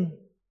answering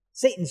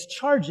Satan's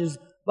charges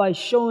by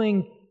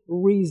showing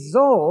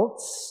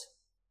results,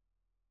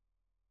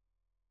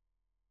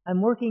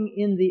 I'm working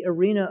in the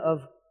arena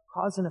of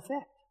cause and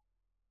effect.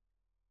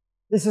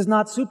 This is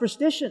not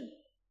superstition.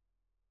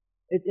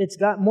 It's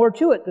got more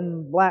to it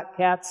than black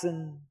cats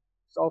and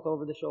salt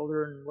over the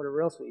shoulder and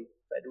whatever else we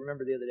tried to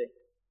remember the other day.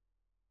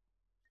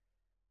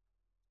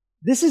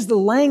 This is the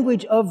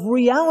language of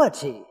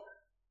reality,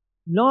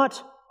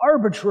 not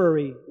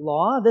arbitrary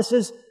law. This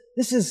is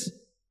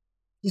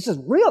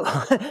real.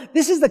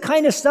 This is the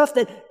kind of stuff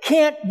that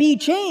can't be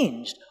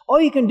changed.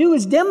 All you can do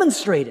is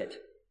demonstrate it.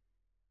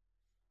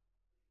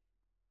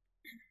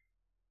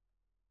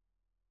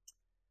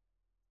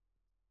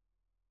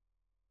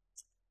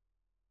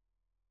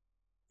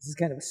 This is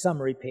kind of a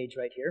summary page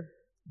right here.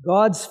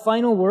 God's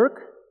final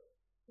work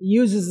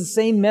uses the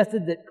same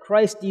method that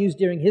Christ used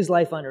during his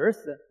life on earth,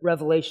 the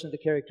revelation of the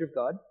character of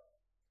God.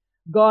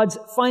 God's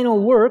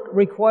final work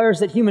requires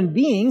that human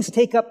beings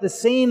take up the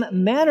same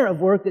manner of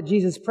work that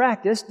Jesus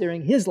practiced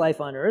during his life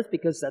on earth,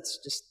 because that's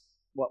just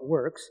what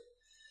works.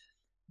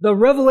 The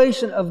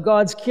revelation of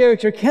God's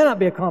character cannot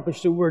be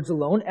accomplished through words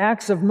alone.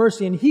 Acts of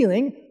mercy and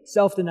healing,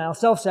 self-denial,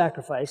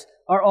 self-sacrifice,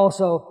 are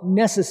also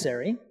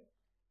necessary.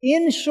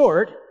 In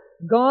short,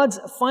 God's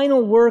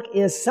final work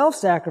is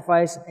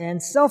self-sacrifice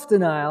and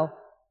self-denial,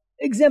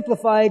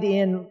 exemplified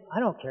in, I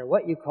don't care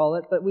what you call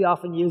it, but we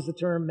often use the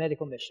term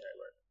medical missionary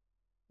work.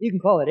 You can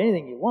call it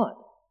anything you want.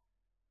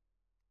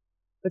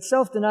 But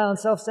self-denial and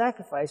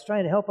self-sacrifice,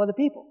 trying to help other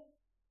people.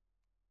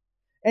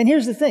 And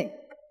here's the thing.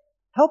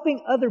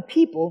 Helping other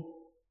people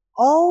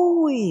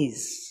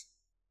always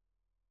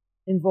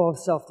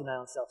involves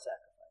self-denial and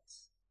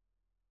self-sacrifice.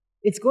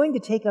 It's going to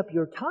take up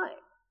your time.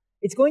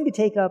 It's going to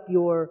take up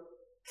your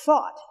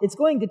thought. It's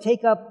going to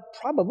take up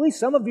probably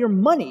some of your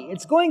money.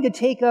 It's going to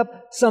take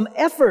up some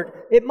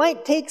effort. It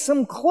might take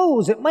some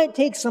clothes. It might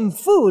take some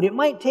food. It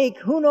might take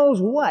who knows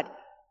what.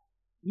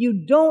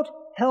 You don't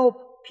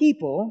help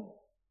people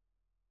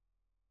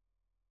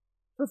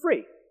for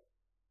free.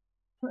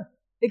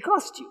 It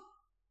costs you.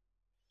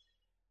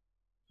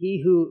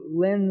 He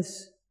who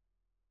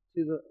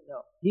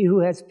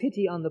has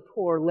pity on the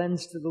poor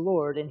lends to the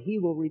Lord, and he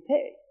will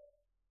repay.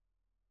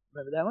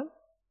 Remember that one?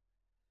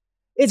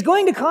 It's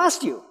going to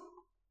cost you.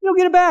 You'll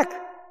get it back.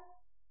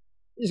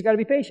 You just got to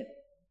be patient.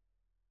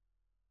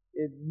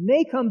 It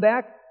may come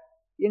back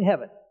in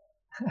heaven.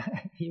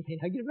 You may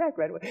not get it back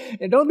right away.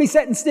 And don't be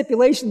setting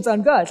stipulations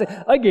on God. Say,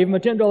 I gave him a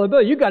 $10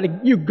 bill. You got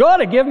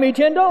to give me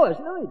 $10.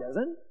 No, he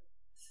doesn't.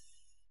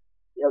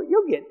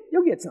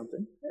 You'll get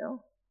something.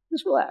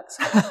 Just relax.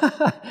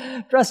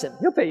 Trust him.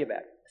 He'll pay you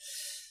back.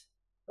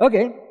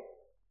 Okay.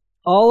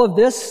 All of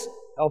this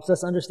helps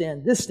us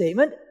understand this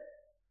statement.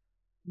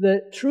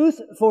 The truth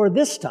for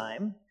this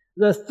time,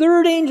 the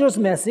third angel's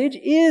message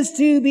is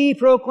to be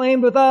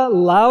proclaimed with a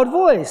loud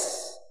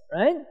voice,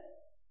 right?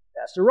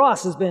 Pastor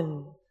Ross has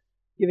been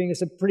giving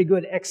us a pretty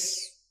good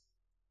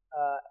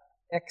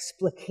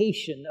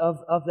explication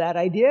of that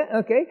idea,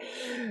 okay?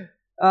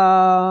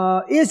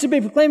 Is to be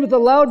proclaimed with a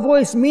loud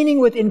voice, meaning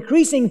with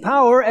increasing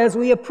power as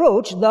we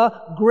approach the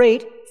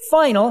great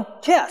final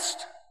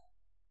test.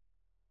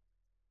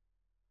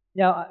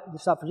 Now,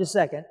 just stop for just a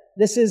second.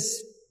 This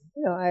is,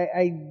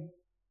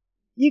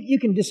 you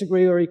can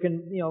disagree, or you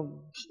can,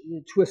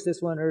 twist this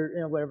one,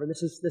 or whatever.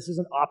 This is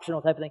an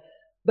optional type of thing.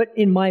 But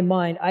in my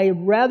mind, I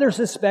rather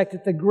suspect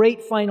that the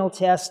great final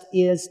test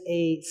is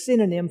a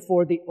synonym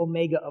for the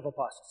omega of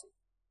apostasy.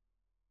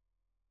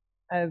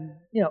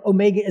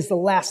 Omega is the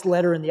last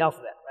letter in the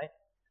alphabet, right?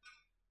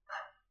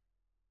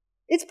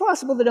 It's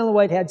possible that Ellen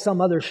White had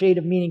some other shade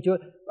of meaning to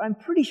it, but I'm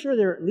pretty sure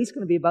they're at least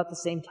going to be about the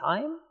same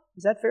time.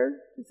 Is that fair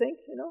to think?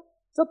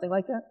 Something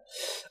like that.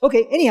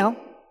 Okay, anyhow,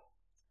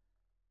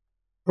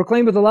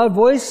 proclaim with a loud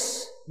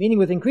voice, meaning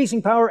with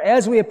increasing power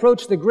as we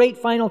approach the great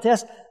final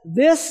test.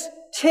 This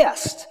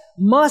test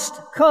must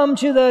come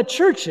to the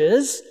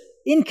churches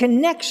in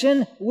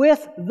connection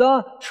with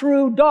the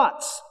true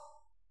dots.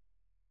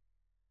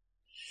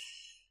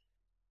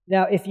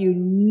 Now, if you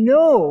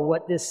know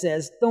what this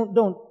says,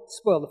 don't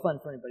spoil the fun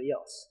for anybody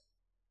else.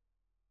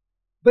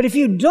 But if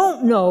you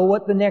don't know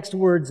what the next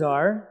words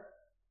are,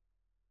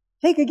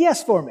 take a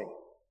guess for me.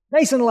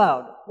 Nice and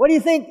loud. What do you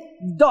think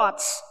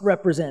dots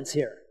represents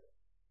here?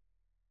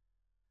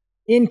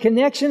 In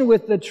connection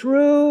with the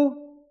true...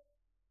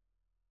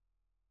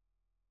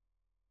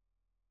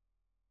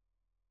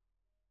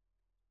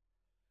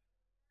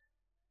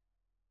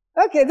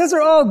 Okay, those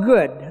are all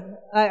good.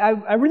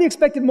 I really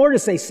expected more to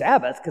say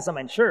Sabbath, because I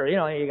mean, sure,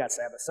 you got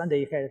Sabbath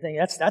Sunday kind of thing.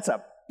 That's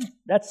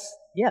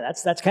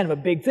kind of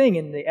a big thing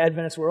in the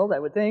Adventist world, I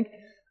would think.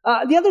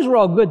 The others were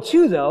all good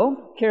too,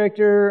 though.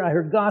 Character, I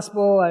heard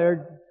gospel,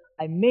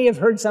 I may have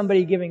heard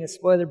somebody giving a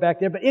spoiler back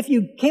there, but if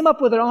you came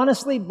up with it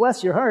honestly,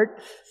 bless your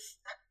heart.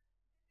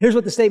 Here's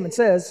what the statement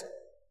says.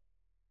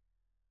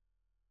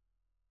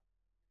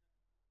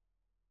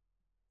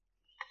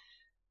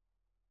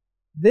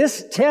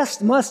 This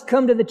test must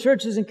come to the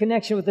churches in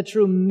connection with the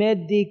true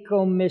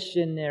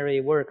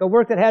medico-missionary work, a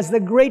work that has the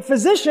great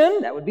physician,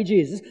 that would be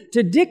Jesus,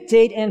 to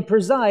dictate and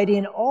preside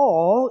in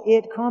all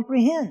it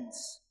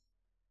comprehends.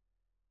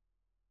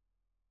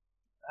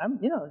 I'm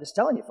just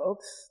telling you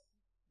folks,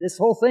 this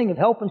whole thing of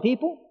helping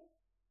people,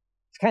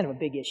 it's kind of a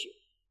big issue.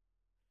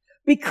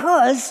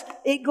 Because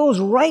it goes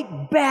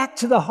right back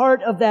to the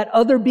heart of that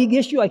other big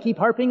issue I keep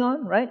harping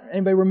on, right?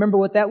 Anybody remember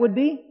what that would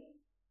be?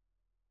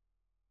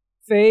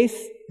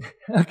 Faith.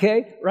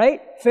 Okay,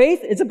 right? Faith,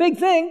 it's a big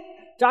thing.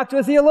 Talk to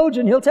a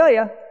theologian, he'll tell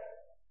you.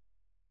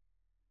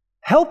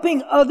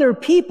 Helping other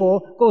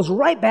people goes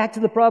right back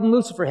to the problem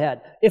Lucifer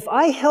had. If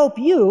I help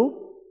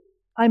you,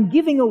 I'm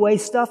giving away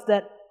stuff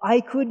that I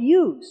could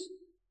use.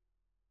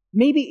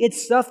 Maybe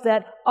it's stuff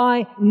that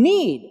I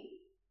need.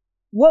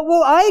 What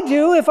will I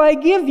do if I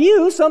give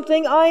you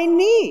something I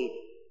need?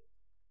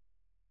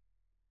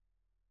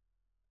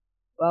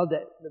 Well,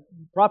 the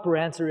proper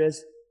answer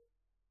is,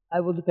 I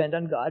will depend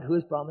on God who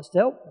has promised to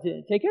help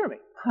to take care of me.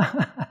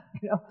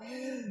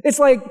 It's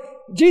like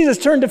Jesus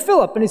turned to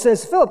Philip and he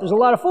says, Philip, there's a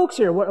lot of folks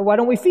here. Why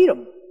don't we feed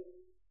them?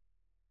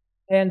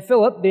 And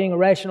Philip, being a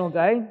rational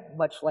guy,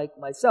 much like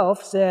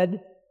myself,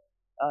 said,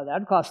 that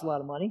would cost a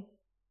lot of money.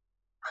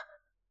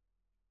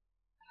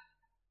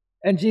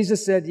 And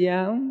Jesus said,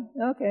 yeah,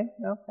 okay,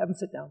 no, have them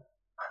sit down.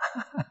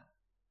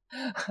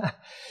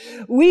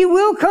 We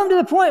will come to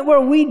the point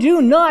where we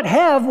do not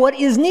have what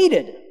is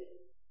needed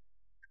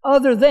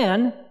other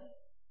than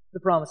the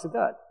promise of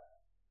God.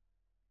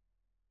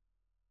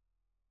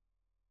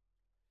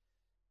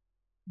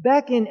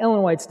 Back in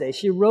Ellen White's day,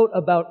 she wrote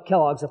about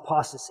Kellogg's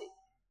apostasy.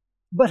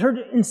 But her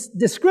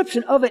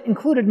description of it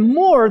included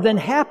more than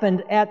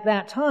happened at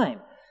that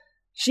time.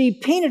 She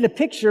painted a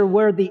picture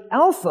where the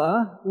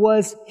alpha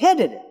was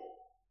headed.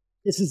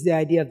 This is the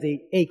idea of the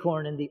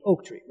acorn and the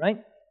oak tree,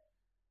 right?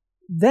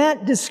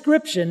 That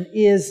description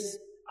is,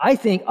 I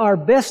think, our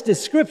best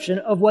description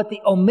of what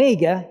the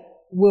omega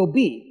will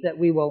be that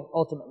we will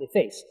ultimately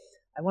face.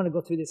 I want to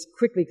go through this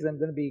quickly because I'm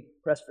going to be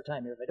pressed for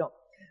time here if I don't.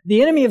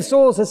 The enemy of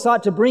souls has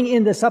sought to bring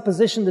in the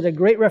supposition that a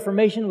great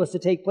reformation was to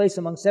take place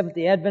among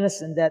Seventh-day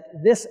Adventists and that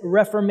this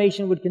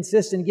reformation would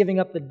consist in giving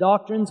up the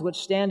doctrines which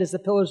stand as the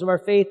pillars of our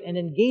faith and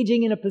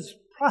engaging in a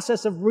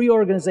process of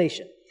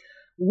reorganization.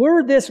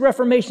 Were this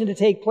reformation to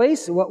take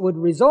place, what would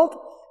result?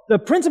 The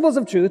principles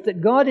of truth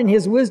that God in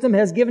His wisdom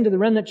has given to the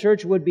remnant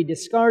church would be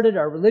discarded,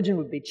 our religion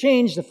would be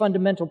changed, the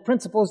fundamental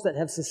principles that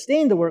have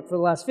sustained the work for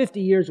the last 50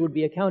 years would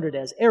be accounted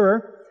as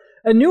error,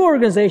 a new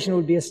organization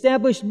would be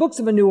established, books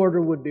of a new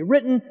order would be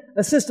written,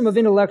 a system of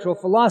intellectual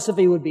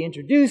philosophy would be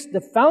introduced,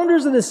 the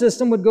founders of the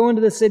system would go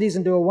into the cities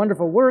and do a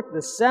wonderful work,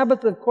 the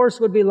Sabbath, of course,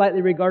 would be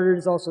lightly regarded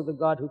as also the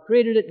God who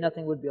created it,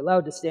 nothing would be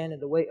allowed to stand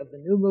in the way of the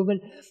new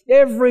movement.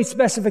 Every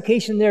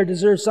specification there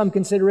deserves some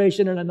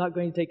consideration, and I'm not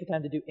going to take the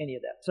time to do any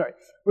of that. Sorry,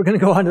 we're going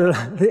to go on to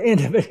the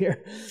end of it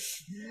here.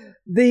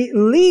 The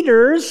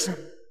leaders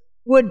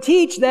would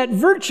teach that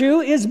virtue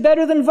is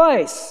better than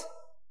vice.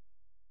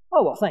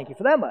 Oh, well, thank you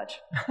for that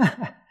much.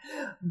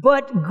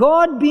 But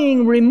God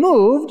being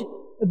removed,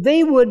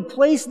 they would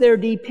place their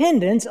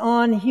dependence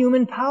on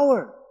human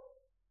power,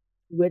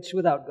 which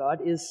without God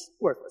is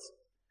worthless.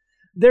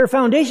 Their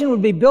foundation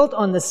would be built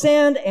on the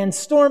sand, and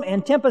storm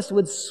and tempest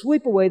would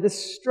sweep away the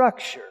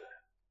structure.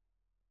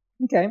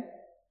 Okay.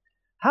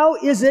 How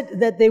is it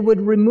that they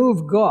would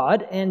remove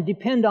God and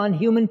depend on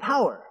human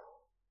power?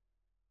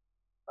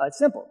 It's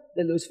simple.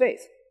 They lose faith.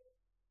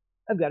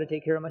 I've got to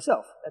take care of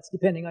myself. That's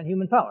depending on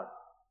human power.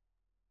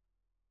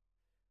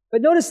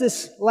 But notice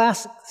this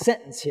last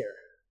sentence here.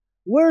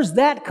 Where's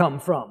that come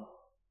from?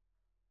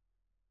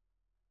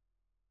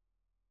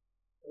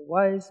 The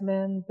wise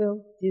man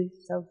built his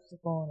house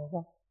upon a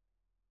rock.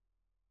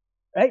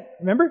 Right?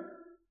 Remember?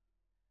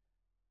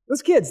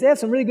 Those kids, they have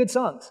some really good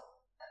songs.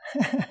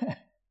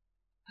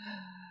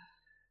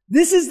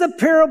 This is the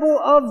parable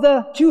of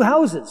the two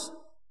houses.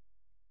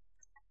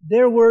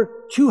 There were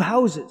two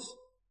houses.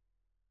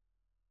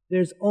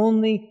 There's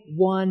only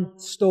one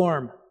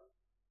storm.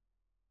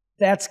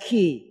 That's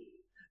key.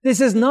 This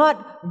is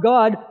not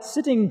God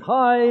sitting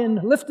high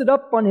and lifted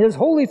up on His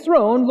holy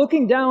throne,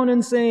 looking down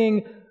and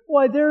saying,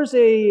 why, there's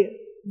a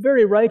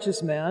very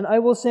righteous man, I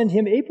will send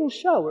him April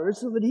showers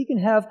so that he can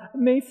have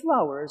May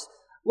flowers.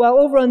 While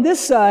over on this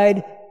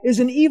side is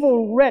an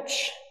evil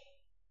wretch.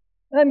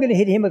 I'm going to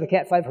hit him with a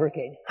Cat 5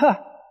 hurricane.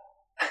 Ha!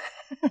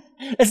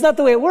 It's not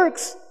the way it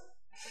works.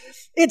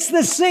 It's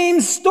the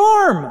same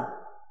storm.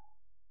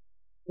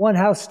 One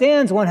house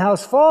stands, one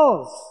house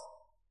falls.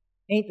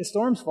 Ain't the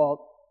storm's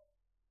fault.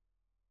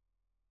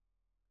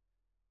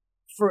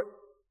 For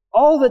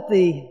all that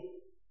the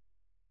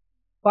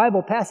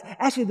Bible passage,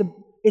 actually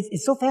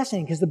it's so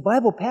fascinating because the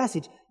Bible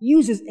passage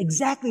uses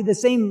exactly the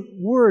same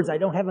words. I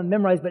don't have them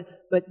memorized,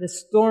 but the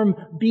storm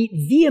beat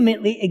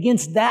vehemently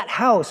against that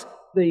house,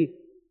 the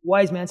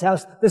wise man's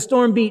house. The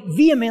storm beat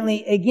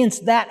vehemently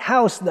against that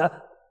house, the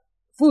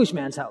foolish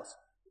man's house.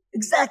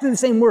 Exactly the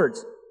same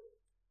words.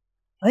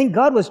 I think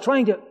God was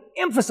trying to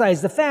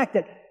emphasize the fact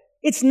that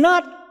it's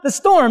not the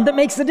storm that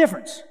makes the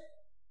difference.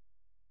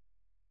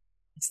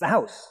 It's the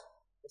house.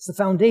 It's the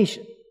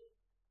foundation.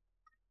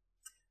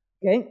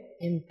 Okay,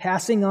 in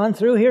passing on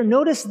through here,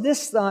 notice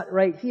this thought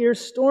right here,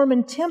 storm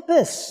and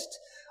tempest.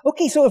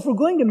 Okay, so if we're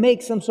going to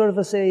make some sort of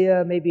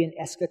maybe an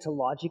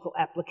eschatological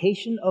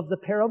application of the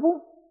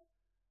parable,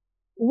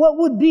 what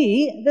would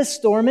be the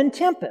storm and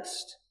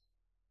tempest?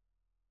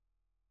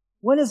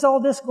 When is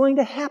all this going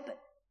to happen?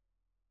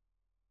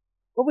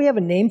 Well, we have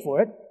a name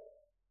for it.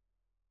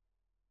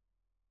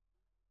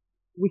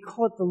 We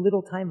call it the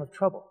little time of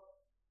trouble.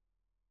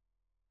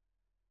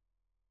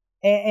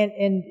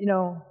 And you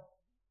know,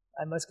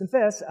 I must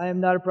confess, I am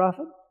not a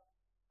prophet.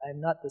 I am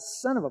not the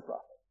son of a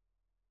prophet.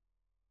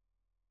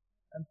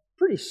 I'm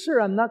pretty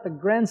sure I'm not the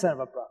grandson of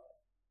a prophet.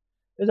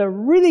 There's a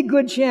really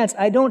good chance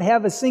I don't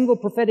have a single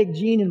prophetic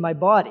gene in my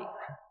body.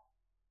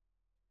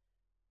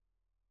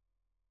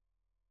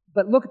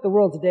 But look at the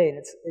world today,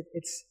 and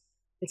it's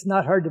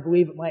not hard to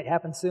believe it might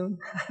happen soon.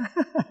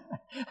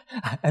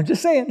 I'm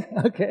just saying,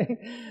 okay.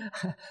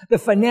 The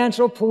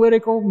financial,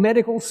 political,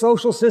 medical,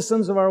 social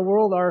systems of our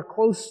world are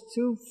close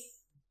to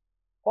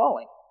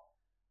falling.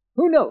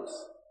 Who knows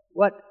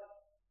what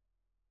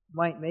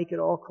might make it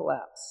all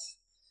collapse?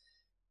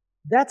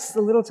 That's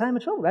the little time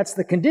of trouble. That's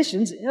the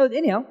conditions.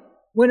 Anyhow,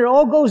 when it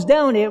all goes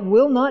down, it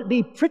will not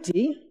be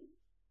pretty.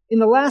 In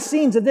the last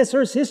scenes of this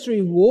earth's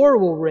history, war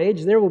will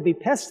rage. There will be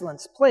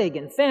pestilence, plague,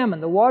 and famine.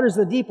 The waters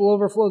of the deep will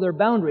overflow their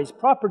boundaries.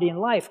 Property and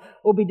life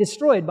will be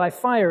destroyed by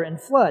fire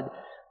and flood.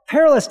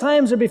 Perilous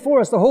times are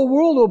before us. The whole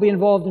world will be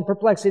involved in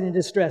perplexity and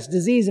distress.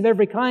 Disease of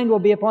every kind will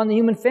be upon the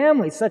human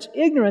family. Such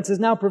ignorance as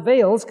now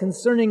prevails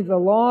concerning the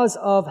laws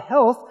of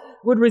health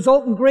would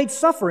result in great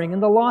suffering,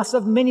 and the loss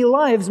of many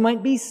lives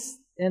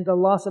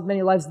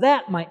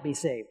that might be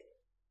saved.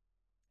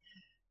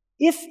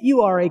 If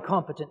you are a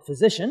competent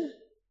physician,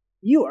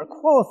 you are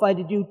qualified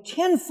to do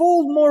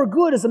tenfold more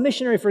good as a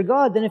missionary for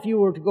God than if you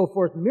were to go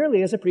forth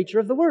merely as a preacher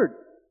of the word.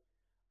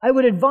 I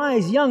would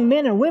advise young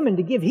men and women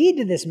to give heed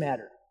to this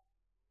matter.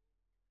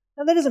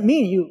 Now, that doesn't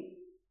mean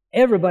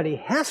everybody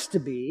has to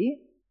be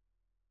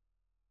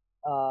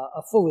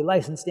a fully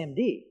licensed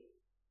MD.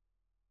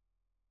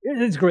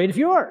 It's great if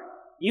you are.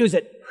 Use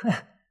it.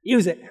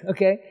 Use it,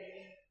 okay?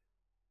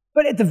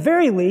 But at the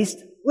very least,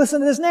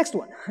 listen to this next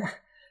one.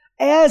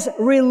 As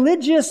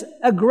religious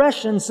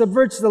aggression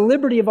subverts the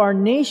liberty of our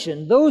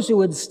nation, those who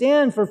would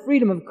stand for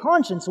freedom of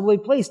conscience will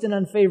be placed in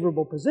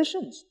unfavorable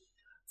positions.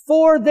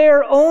 For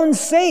their own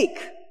sake,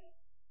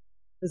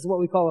 this is what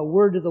we call a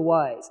word to the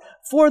wise.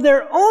 For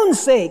their own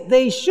sake,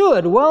 they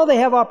should, while they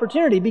have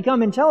opportunity,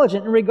 become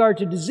intelligent in regard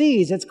to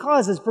disease, its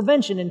causes,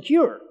 prevention, and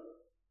cure.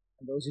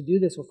 And those who do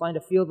this will find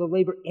a field of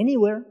labor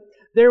anywhere.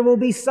 There will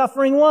be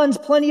suffering ones,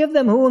 plenty of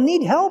them, who will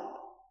need help.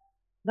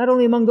 Not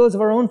only among those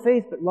of our own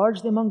faith, but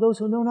largely among those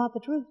who know not the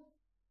truth.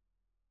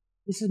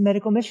 This is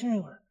medical missionary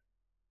work.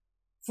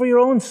 For your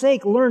own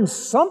sake, learn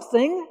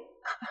something.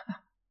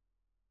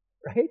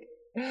 Right?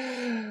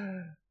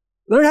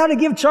 Learn how to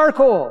give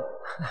charcoal.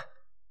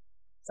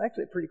 It's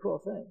actually a pretty cool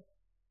thing.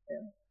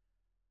 Yeah.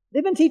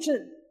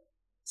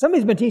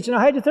 Somebody's been teaching a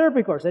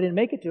hydrotherapy course. I didn't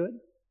make it to it.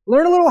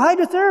 Learn a little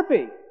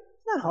hydrotherapy.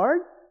 It's not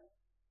hard.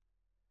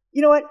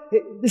 You know what?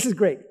 This is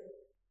great.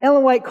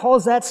 Ellen White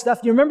calls that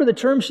stuff, do you remember the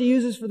term she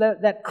uses for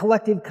that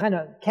collective kind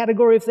of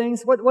category of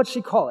things? What's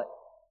she call it?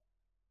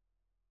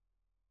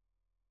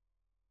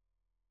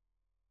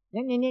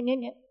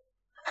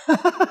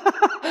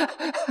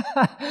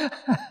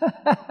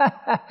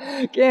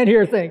 Can't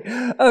hear a thing.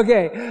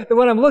 Okay, the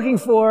one I'm looking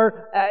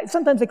for,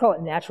 sometimes they call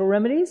it natural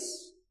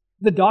remedies.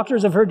 The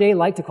doctors of her day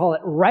like to call it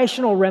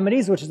rational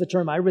remedies, which is the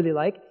term I really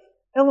like.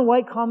 Ellen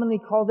White commonly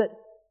called it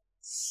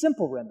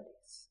simple remedies.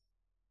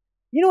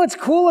 You know what's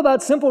cool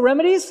about simple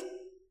remedies?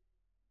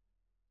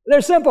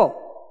 They're simple.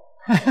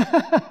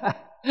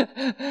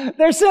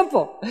 They're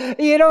simple.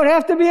 You don't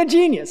have to be a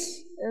genius.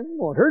 It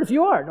won't hurt if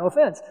you are, no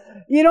offense.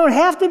 You don't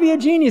have to be a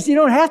genius. You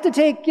don't have to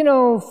take,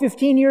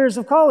 15 years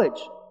of college.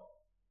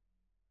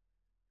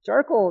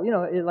 Charcoal,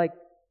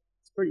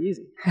 it's pretty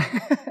easy.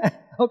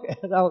 Okay,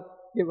 I'll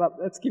give up.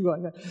 Let's keep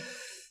going.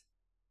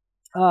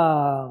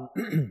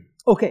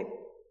 Okay.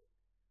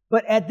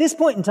 But at this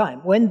point in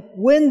time,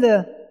 when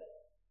the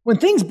When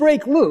things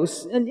break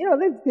loose, and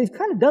they've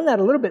kind of done that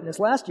a little bit in this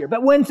last year,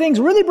 but when things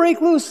really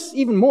break loose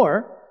even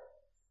more,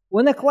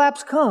 when the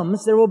collapse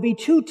comes, there will be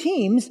two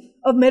teams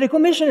of medical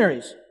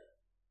missionaries.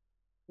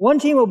 One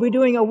team will be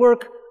doing a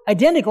work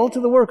identical to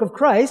the work of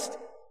Christ,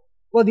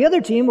 while the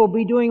other team will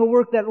be doing a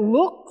work that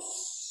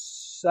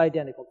looks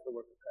identical to the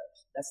work of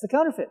Christ. That's the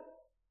counterfeit.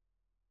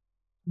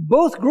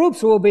 Both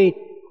groups will be,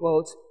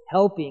 quotes,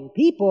 helping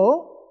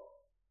people.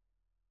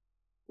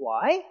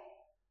 Why?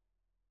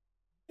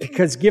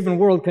 Because given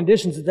world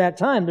conditions at that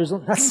time,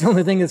 that's the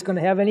only thing that's going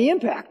to have any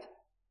impact,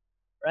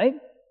 right?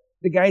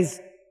 The guy's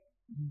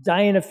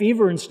dying of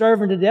fever and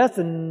starving to death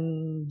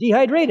and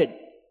dehydrated.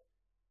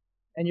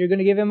 And you're going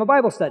to give him a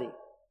Bible study.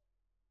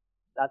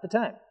 Not the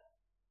time.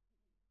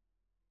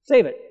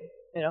 Save it,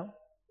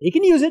 He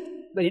can use it,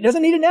 but he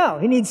doesn't need it now.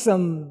 He needs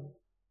some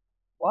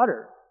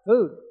water,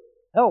 food,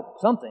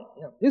 help, something.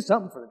 Do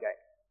something for the guy.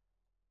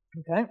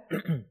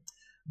 Okay?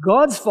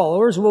 God's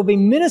followers will be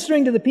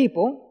ministering to the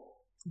people,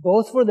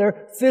 both for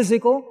their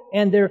physical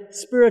and their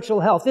spiritual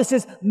health. This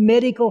is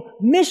medical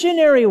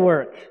missionary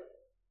work.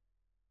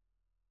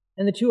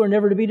 And the two are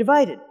never to be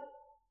divided.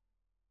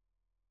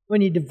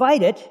 When you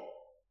divide it,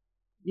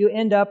 you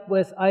end up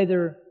with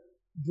either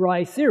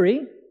dry theory,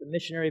 the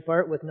missionary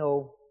part with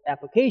no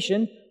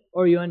application,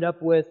 or you end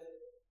up with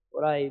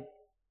what I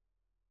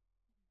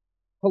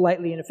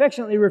politely and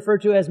affectionately refer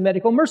to as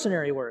medical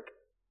mercenary work,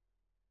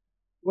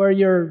 where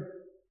you're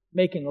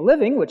making a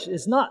living, which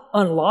is not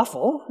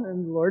unlawful,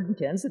 and the Lord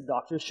intends that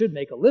doctors should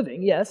make a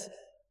living, yes,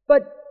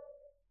 but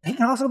they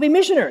can also be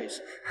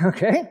missionaries,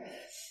 okay?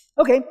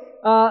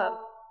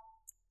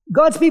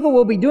 God's people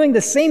will be doing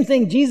the same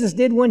thing Jesus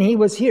did when he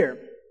was here.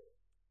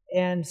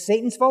 And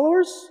Satan's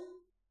followers?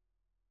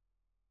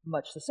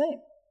 Much the same,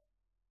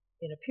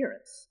 in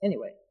appearance,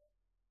 anyway.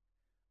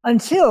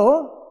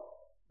 Until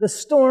the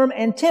storm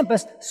and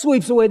tempest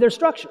sweeps away their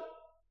structure.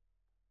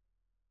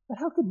 But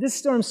how could this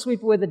storm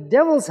sweep away the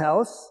devil's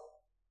house,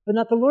 but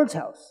not the Lord's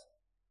house?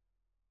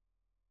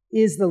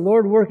 Is the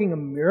Lord working a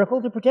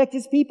miracle to protect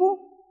his people?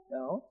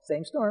 No,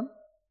 same storm.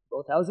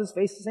 Both houses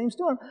face the same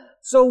storm.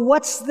 So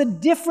what's the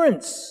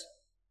difference?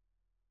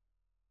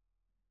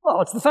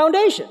 Well, it's the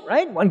foundation,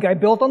 right? One guy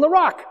built on the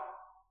rock.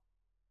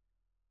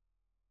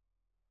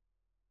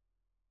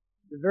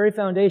 The very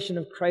foundation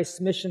of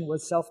Christ's mission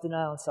was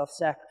self-denial and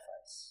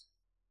self-sacrifice.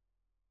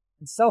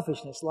 And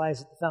selfishness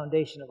lies at the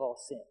foundation of all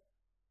sin.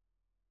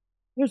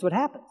 Here's what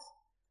happens.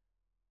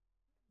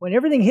 When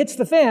everything hits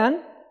the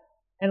fan,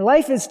 and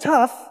life is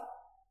tough,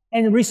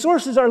 and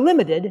resources are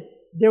limited,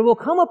 there will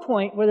come a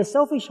point where the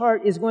selfish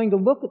heart is going to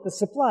look at the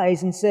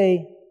supplies and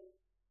say,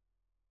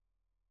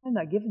 I'm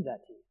not giving that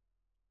to you.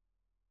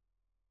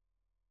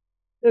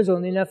 There's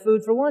only enough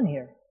food for one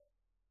here.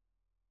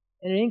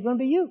 And it ain't going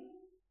to be you.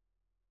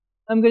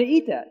 I'm going to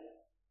eat that.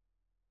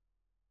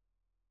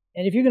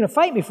 And if you're going to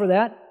fight me for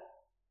that,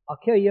 I'll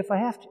kill you if I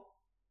have to.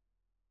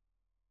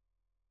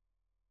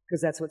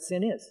 Because that's what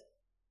sin is.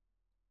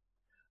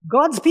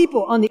 God's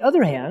people, on the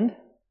other hand,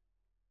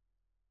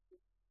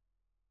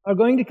 are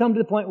going to come to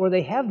the point where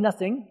they have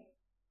nothing,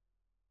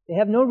 they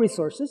have no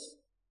resources,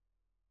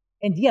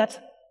 and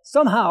yet,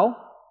 somehow,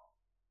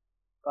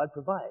 God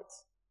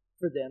provides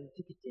for them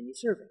to continue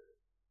serving.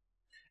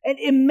 And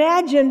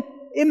imagine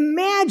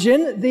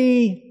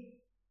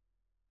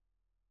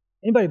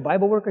anybody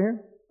Bible worker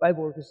here?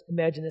 Bible workers,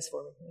 imagine this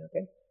for me,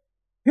 okay?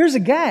 Here's a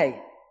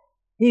guy.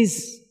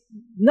 He's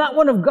not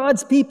one of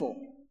God's people,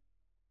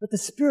 but the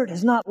Spirit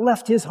has not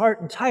left his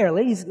heart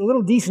entirely. He's a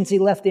little decency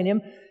left in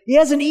him. He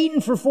hasn't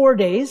eaten for 4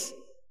 days.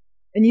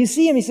 And you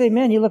see him, you say,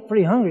 man, you look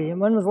pretty hungry. And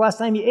when was the last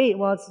time you ate?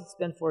 Well, it's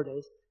been 4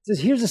 days. He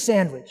says, here's a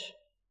sandwich.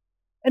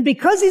 And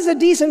because he's a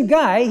decent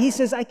guy, he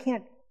says, I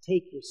can't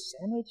take your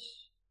sandwich.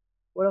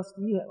 What else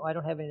do you have? Oh, I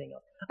don't have anything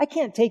else. I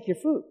can't take your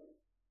food.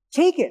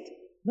 Take it.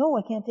 No,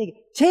 I can't take it.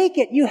 Take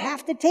it. You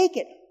have to take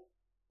it.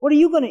 What are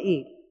you going to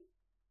eat?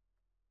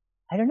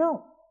 I don't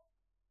know.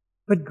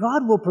 But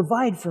God will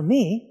provide for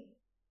me.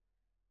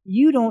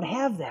 You don't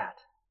have that.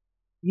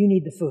 You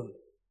need the food.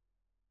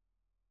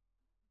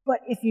 But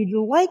if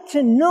you'd like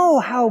to know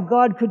how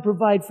God could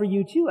provide for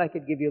you too, I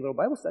could give you a little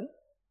Bible study.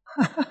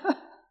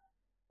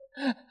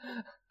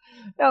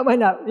 Now, it might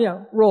not,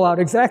 roll out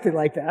exactly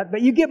like that,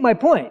 but you get my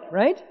point,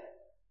 right?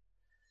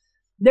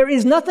 There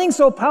is nothing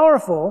so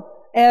powerful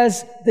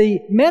as the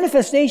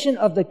manifestation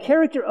of the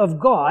character of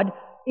God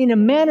in a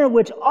manner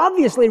which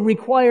obviously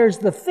requires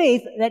the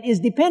faith that is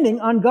depending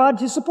on God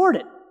to support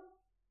it.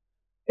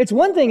 It's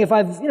one thing if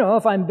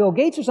if I'm Bill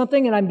Gates or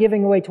something and I'm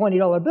giving away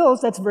 $20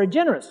 bills, that's very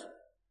generous.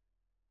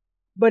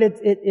 But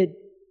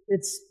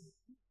it's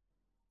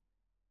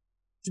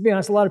to be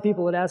honest, a lot of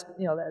people would ask,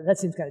 that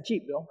seems kind of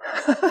cheap, Bill.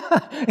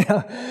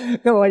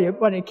 Come on,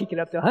 why don't you kick it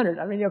up to 100?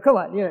 I mean, come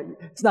on,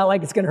 it's not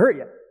like it's going to hurt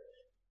you.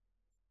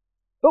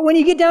 But when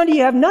you get down to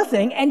you have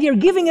nothing and you're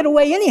giving it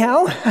away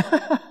anyhow,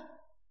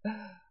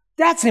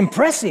 that's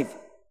impressive.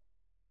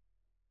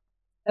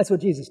 That's what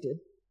Jesus did.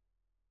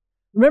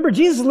 Remember,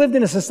 Jesus lived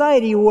in a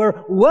society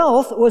where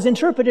wealth was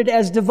interpreted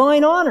as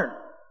divine honor.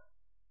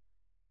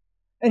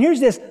 And here's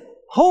this.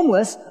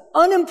 homeless,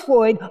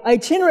 unemployed,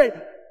 itinerant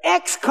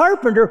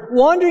ex-carpenter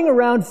wandering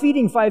around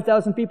feeding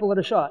 5,000 people at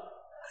a shot.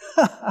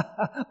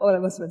 Oh,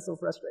 that must have been so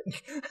frustrating.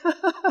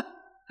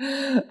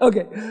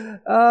 Okay,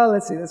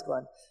 let's see, let's go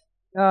on.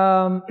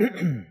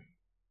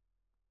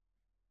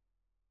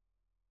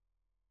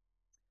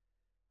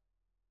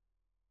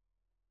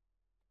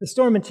 The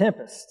storm and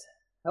tempest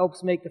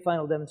helps make the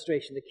final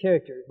demonstration, the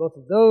character, both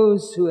of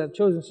those who have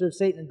chosen to serve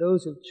Satan and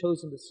those who have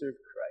chosen to serve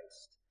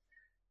Christ.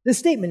 This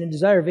statement in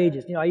Desire of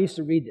Ages, I used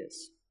to read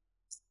this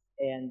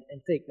and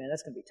think, man,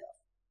 that's going to be tough.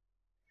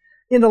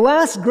 In the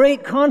last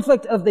great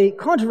conflict of the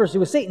controversy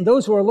with Satan,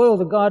 those who are loyal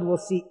to God will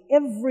see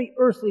every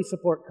earthly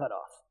support cut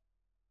off.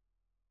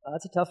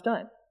 That's a tough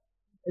time.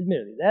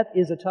 Admittedly, that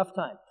is a tough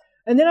time.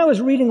 And then I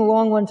was reading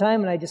along one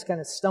time and I just kind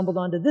of stumbled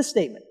onto this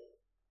statement.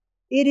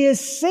 It is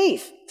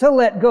safe to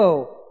let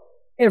go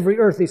every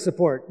earthly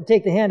support and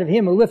take the hand of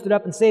him who lifted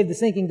up and saved the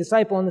sinking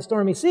disciple on the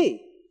stormy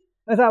sea.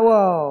 I thought,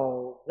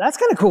 well, that's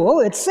kind of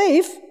cool. It's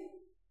safe.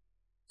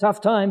 Tough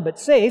time, but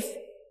safe.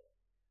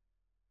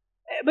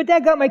 But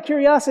that got my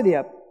curiosity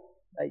up.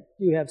 I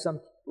do have some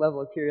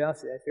level of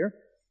curiosity, I fear.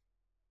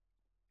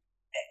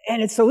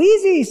 And it's so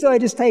easy, so I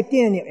just typed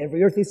in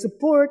every earthly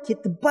support,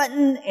 hit the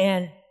button,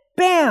 and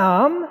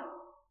bam!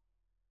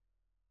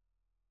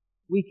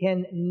 We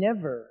can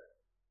never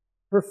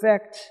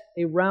perfect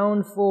a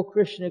round, full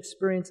Christian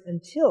experience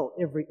until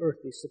every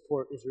earthly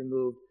support is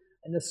removed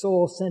and the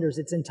soul centers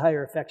its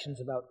entire affections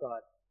about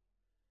God.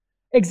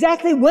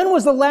 Exactly when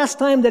was the last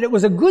time that it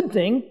was a good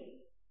thing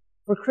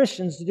for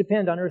Christians to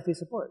depend on earthly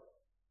support?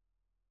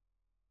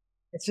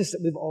 It's just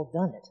that we've all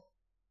done it.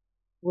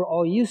 We're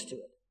all used to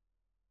it.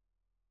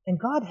 And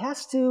God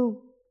has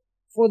to,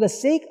 for the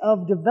sake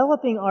of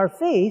developing our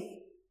faith,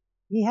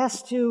 He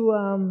has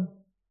to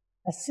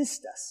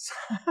assist us.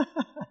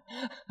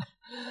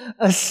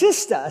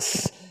 Assist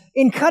us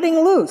in cutting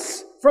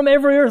loose from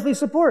every earthly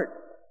support.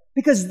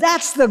 Because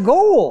that's the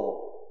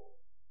goal.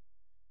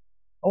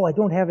 Oh, I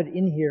don't have it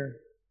in here.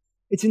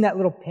 It's in that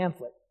little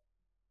pamphlet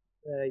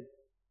that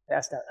I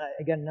passed out.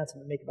 I got an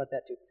announcement to make about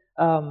that too.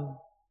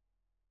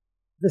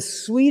 The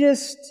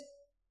sweetest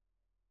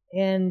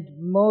and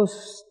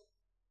most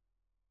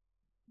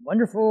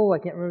wonderful, I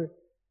can't remember,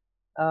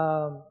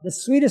 the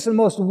sweetest and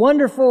most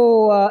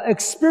wonderful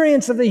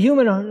experience of the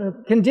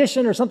human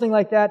condition or something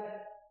like that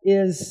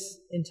is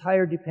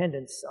entire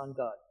dependence on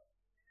God.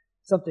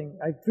 Something,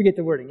 I forget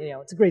the wording.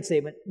 Anyhow, it's a great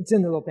statement. It's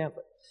in the little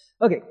pamphlet.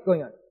 Okay,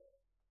 going on.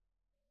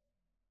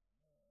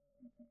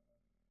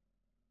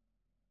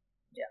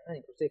 Yeah, I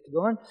think we're safe to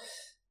go on.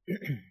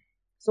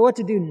 So what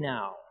to do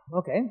now?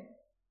 Okay.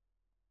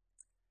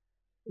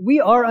 We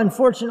are,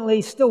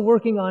 unfortunately, still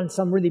working on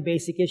some really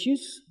basic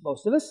issues,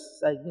 most of us.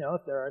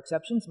 If there are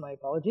exceptions, my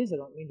apologies. I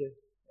don't mean to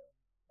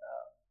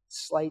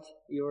slight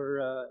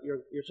your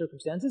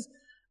circumstances.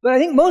 But I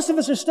think most of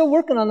us are still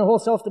working on the whole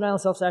self-denial,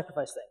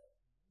 self-sacrifice thing.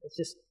 It's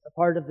just a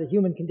part of the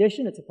human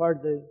condition. It's a part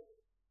of the,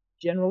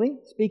 generally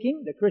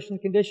speaking, the Christian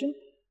condition.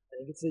 I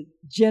think it's,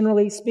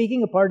 generally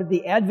speaking, a part of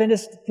the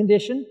Adventist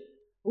condition.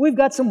 We've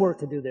got some work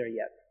to do there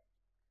yet.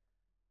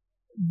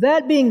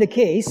 That being the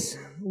case,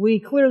 we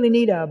clearly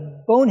need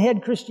a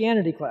bonehead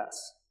Christianity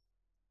class.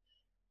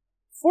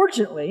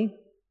 Fortunately,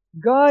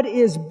 God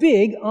is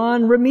big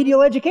on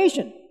remedial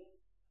education.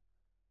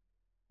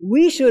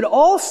 We should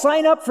all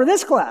sign up for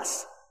this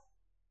class.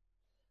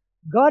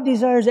 God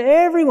desires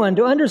everyone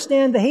to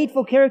understand the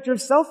hateful character of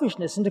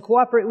selfishness and to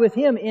cooperate with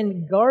Him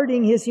in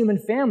guarding His human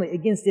family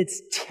against its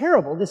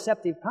terrible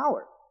deceptive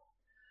power.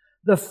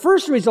 The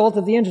first result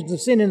of the entrance of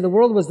sin into the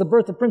world was the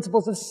birth of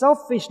principles of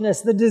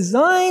selfishness. The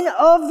design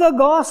of the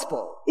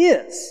gospel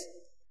is,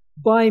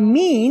 by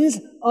means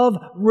of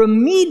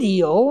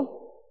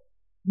remedial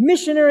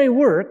missionary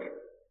work,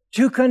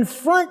 to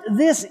confront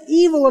this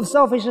evil of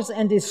selfishness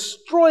and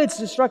destroy its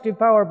destructive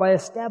power by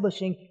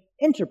establishing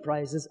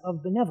enterprises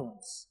of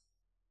benevolence.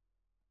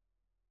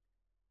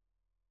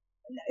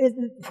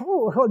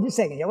 Hold just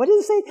a second here. What did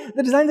it say?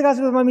 The design of the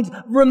gospel means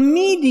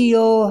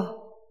remedial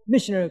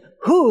missionary.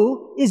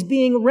 Who is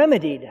being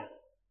remedied?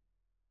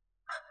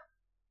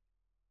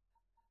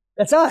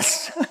 That's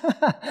us.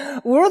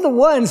 We're the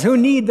ones who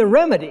need the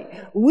remedy.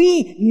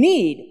 We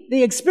need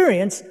the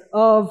experience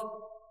of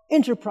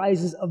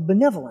enterprises of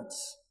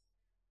benevolence.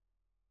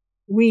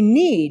 We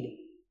need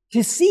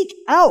to seek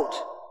out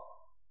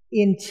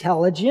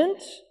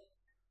intelligent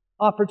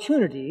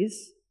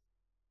opportunities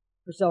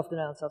for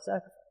self-denial and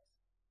self-sacrifice.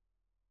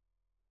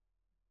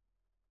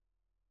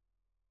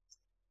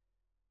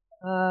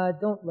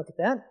 Don't look at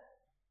that.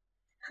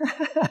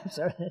 I'm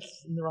sorry,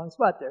 that's in the wrong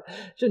spot there.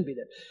 Shouldn't be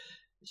there.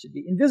 It should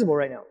be invisible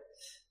right now.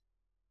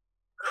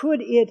 Could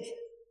it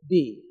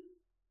be?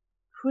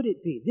 Could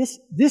it be?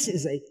 This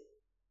is a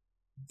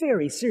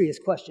very serious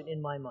question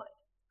in my mind.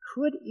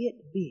 Could it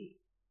be?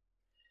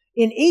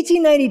 In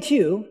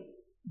 1892,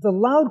 the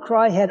loud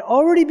cry had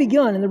already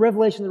begun in the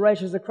revelation of the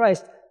righteousness of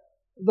Christ,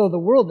 though the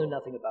world knew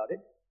nothing about it.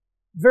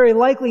 Very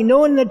likely no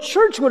one in the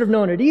church would have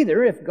known it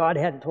either if God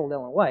hadn't told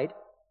Ellen White.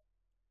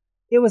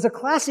 It was a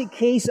classic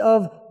case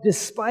of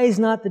despise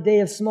not the day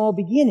of small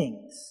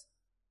beginnings.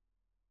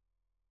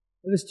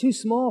 It was too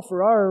small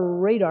for our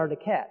radar to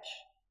catch.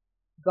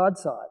 God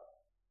saw it.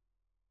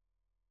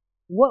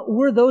 What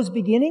were those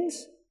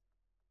beginnings?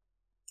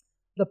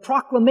 The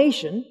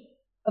proclamation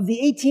of the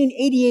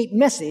 1888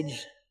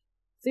 Message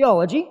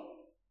theology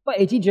by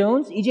A.T.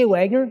 Jones, E.J.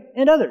 Wagner,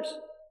 and others.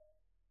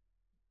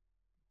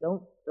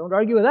 Don't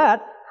argue with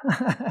that.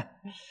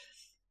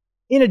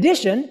 In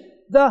addition,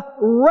 the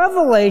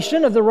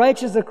revelation of the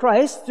righteousness of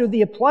Christ through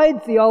the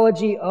applied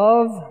theology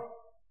of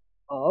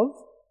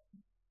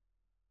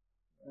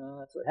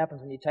that's what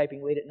happens when you're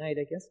typing late at night,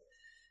 I guess.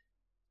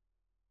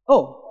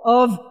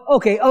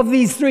 Of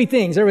these three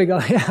things. There we go.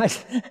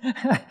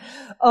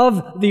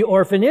 Of the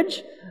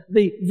orphanage,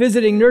 the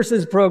visiting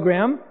nurses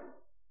program,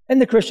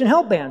 and the Christian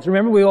help bands.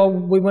 Remember,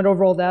 we went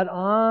over all that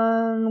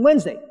on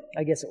Wednesday,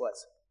 I guess it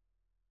was.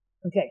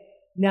 Okay.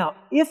 Now,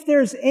 if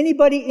there's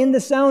anybody in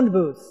the sound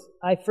booth,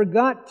 I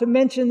forgot to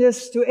mention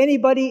this to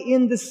anybody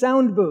in the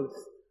sound booth.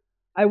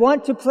 I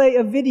want to play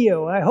a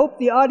video. I hope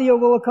the audio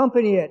will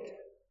accompany it.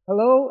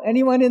 Hello?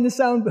 Anyone in the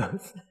sound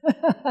booth?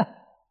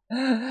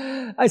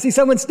 I see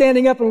someone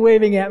standing up and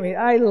waving at me.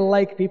 I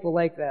like people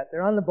like that.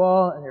 They're on the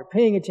ball and they're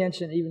paying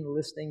attention, even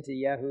listening to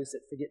yahoos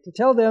that forget to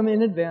tell them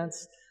in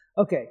advance.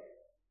 Okay.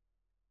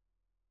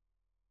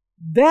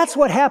 That's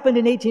what happened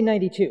in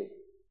 1892.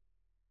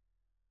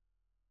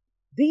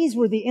 These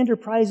were the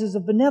enterprises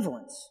of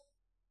benevolence.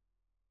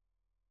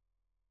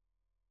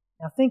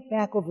 Now think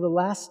back over the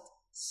last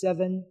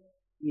 7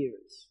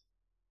 years.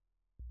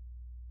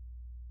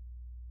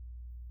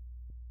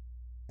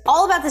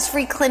 All about this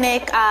free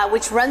clinic,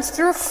 which runs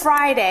through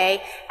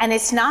Friday, and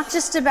it's not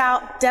just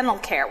about dental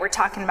care. We're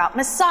talking about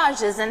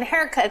massages and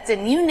haircuts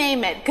and you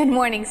name it. Good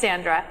morning,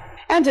 Sandra.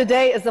 And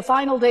today is the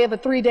final day of a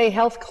 3-day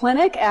health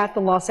clinic at the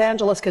Los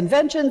Angeles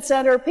Convention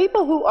Center.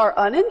 People who are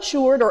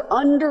uninsured or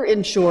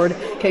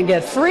underinsured can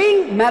get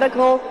free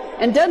medical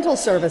and dental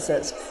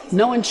services.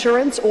 No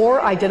insurance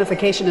or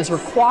identification is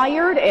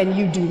required, and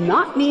you do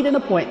not need an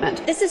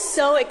appointment. This is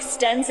so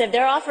extensive.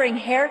 They're offering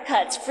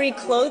haircuts, free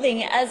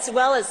clothing, as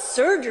well as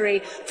surgery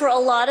for a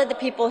lot of the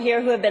people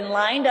here who have been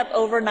lined up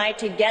overnight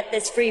to get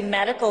this free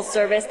medical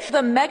service.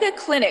 The mega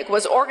clinic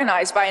was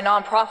organized by a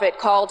nonprofit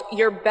called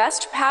Your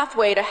Best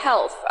Pathway to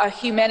Health, a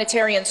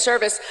humanitarian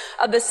service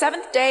of the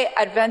Seventh-day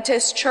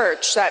Adventist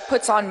Church that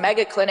puts on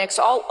mega clinics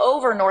all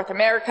over North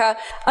America.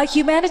 A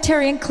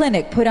humanitarian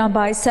clinic put on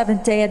by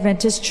Seventh-day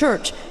Adventist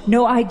Church.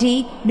 No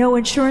ID, no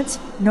insurance,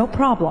 no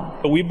problem.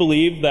 We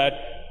believe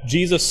that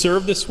Jesus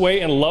served this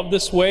way and loved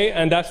this way,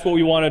 and that's what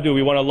we want to do.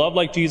 We want to love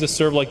like Jesus,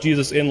 serve like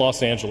Jesus in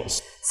Los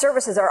Angeles.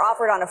 Services are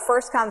offered on a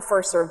first-come,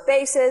 first-served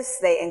basis.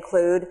 They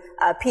include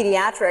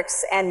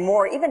pediatrics and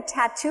more, even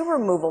tattoo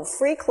removal,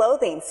 free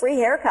clothing, free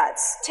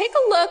haircuts. Take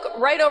a look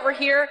right over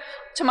here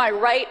to my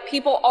right,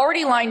 people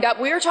already lined up.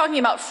 We are talking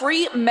about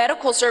free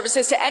medical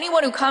services to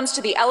anyone who comes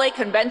to the LA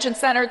Convention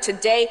Center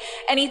today.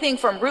 Anything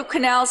from root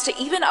canals to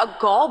even a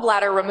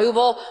gallbladder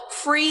removal,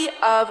 free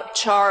of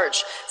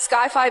charge.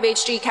 Sky 5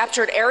 HD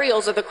captured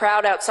aerials of the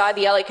crowd outside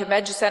the LA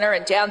Convention Center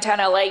in downtown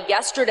LA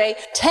yesterday.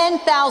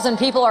 10,000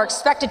 people are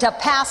expected to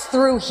pass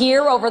through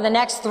here over the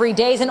next 3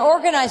 days, and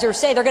organizers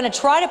say they're going to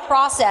try to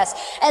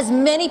process as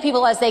many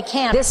people as they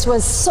can. This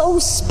was so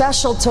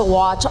special to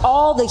watch,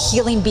 all the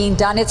healing being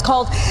done. It's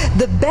called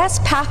The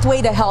Best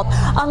Pathway to Health.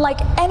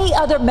 Unlike any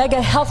other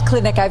mega health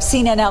clinic I've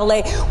seen in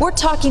LA, we're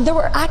talking there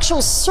were actual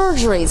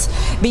surgeries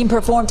being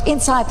performed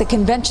inside the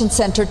convention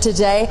center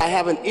today. I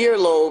have an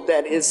earlobe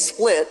that is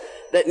split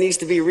that needs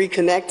to be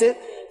reconnected.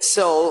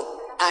 So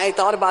I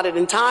thought about it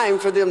in time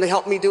for them to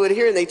help me do it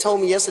here, and they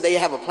told me yesterday you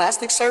have a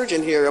plastic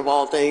surgeon here of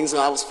all things,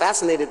 and I was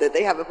fascinated that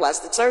they have a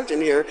plastic surgeon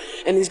here,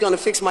 and he's going to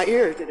fix my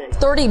ear today.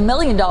 $30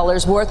 million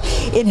worth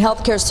in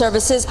healthcare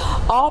services,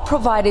 all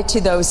provided to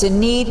those in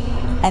need,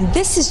 and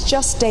this is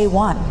just day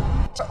one.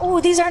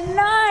 Oh, these are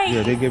nice.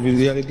 Yeah, they give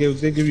you,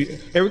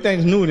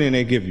 everything's new then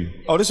they give you.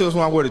 Oh, this is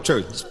when I wear to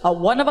church. A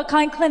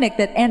one-of-a-kind clinic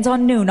that ends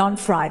on noon on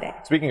Friday.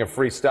 Speaking of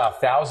free stuff,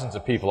 thousands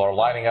of people are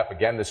lining up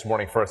again this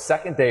morning for a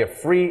second day of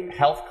free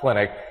health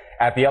clinic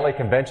at the LA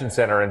Convention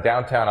Center in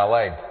downtown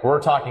LA.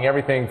 We're talking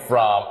everything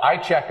from eye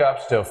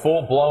checkups to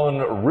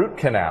full-blown root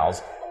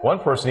canals. One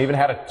person even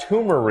had a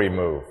tumor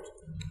removed.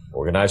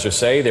 Organizers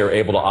say they're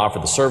able to offer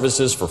the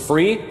services for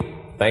free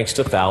thanks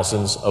to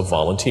thousands of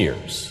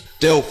volunteers.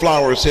 Dale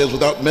Flowers says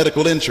without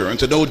medical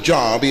insurance and no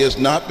job, he has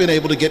not been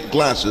able to get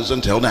glasses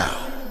until now.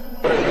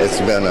 It's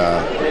been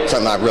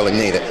something I really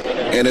needed.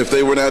 And if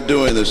they were not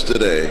doing this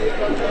today,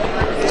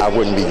 I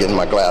wouldn't be getting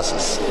my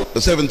glasses. The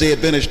Seventh-day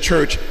Adventist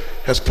Church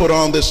has put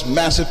on this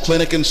massive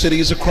clinic in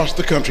cities across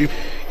the country.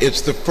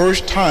 It's the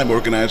first time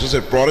organizers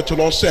have brought it to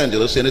Los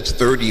Angeles in its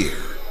third year.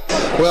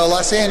 Well,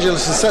 Los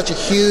Angeles is such a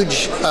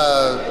huge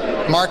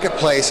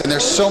marketplace, and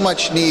there's so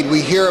much need.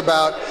 We hear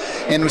about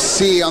and we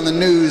see on the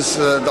news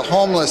the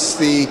homeless,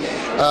 the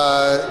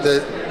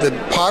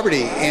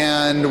poverty,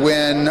 and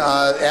when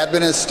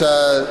Adventist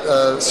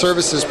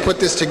services put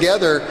this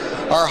together,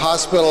 our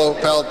hospital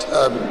felt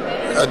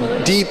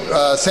a deep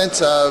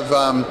sense of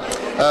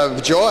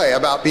joy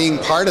about being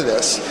part of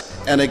this.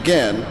 And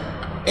again,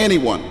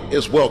 Anyone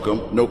is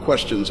welcome, no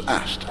questions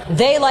asked.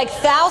 They, like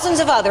thousands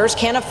of others,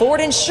 can't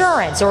afford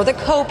insurance or the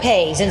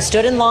co-pays and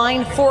stood in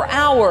line for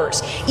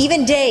hours,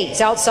 even days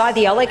outside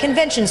the LA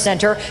Convention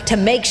Center to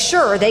make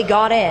sure they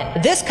got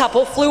in. This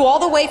couple flew all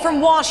the way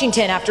from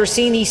Washington after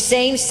seeing the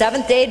same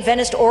Seventh-day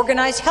Adventist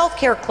organized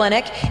healthcare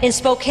clinic in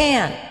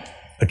Spokane.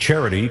 A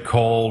charity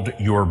called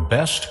Your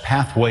Best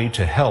Pathway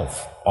to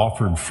Health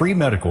offered free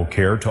medical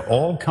care to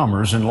all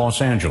comers in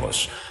Los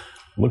Angeles.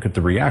 Look at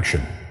the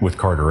reaction with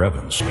Carter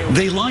Evans.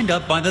 They lined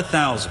up by the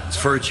thousands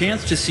for a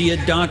chance to see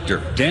a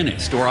doctor,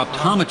 dentist, or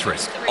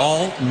optometrist,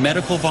 all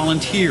medical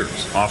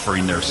volunteers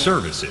offering their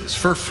services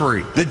for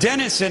free. The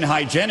dentists and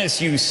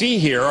hygienists you see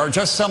here are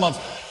just some of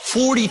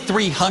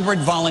 4,300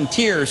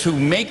 volunteers who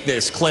make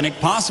this clinic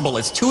possible.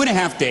 It's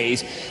 2.5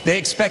 days. They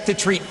expect to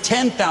treat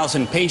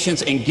 10,000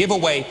 patients and give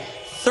away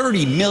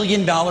 $30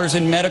 million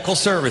in medical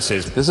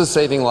services. This is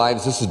saving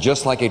lives. This is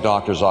just like a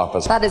doctor's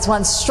office. That is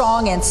one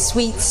strong and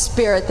sweet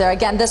spirit there.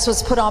 Again, this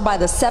was put on by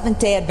the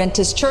Seventh-day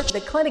Adventist Church. The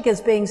clinic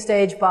is being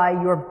staged by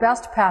Your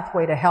Best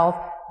Pathway to Health.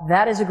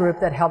 That is a group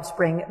that helps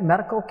bring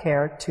medical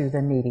care to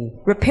the needy.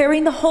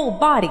 Repairing the whole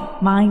body,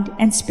 mind,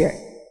 and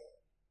spirit.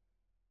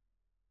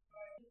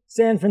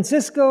 San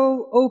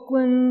Francisco,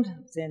 Oakland,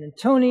 San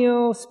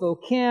Antonio,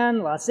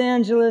 Spokane, Los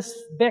Angeles,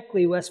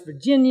 Beckley, West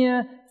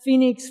Virginia,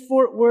 Phoenix,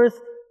 Fort Worth,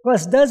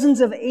 plus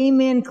dozens of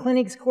Amen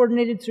clinics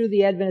coordinated through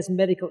the Adventist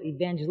Medical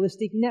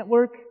Evangelistic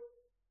Network.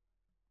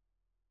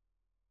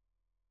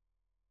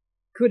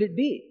 Could it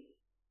be?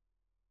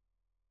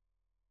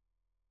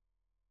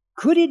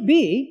 Could it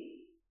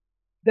be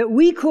that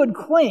we could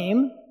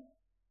claim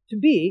to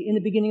be in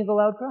the beginning of the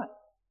loud cry?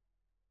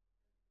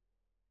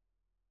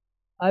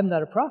 I'm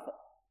not a prophet.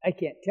 I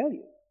can't tell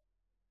you.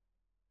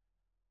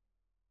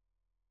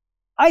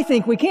 I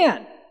think we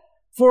can,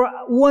 for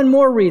one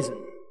more reason.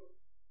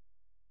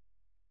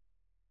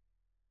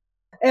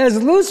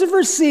 As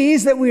Lucifer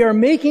sees that we are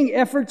making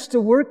efforts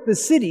to work the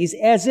cities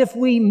as if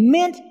we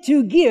meant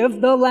to give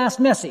the last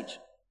message.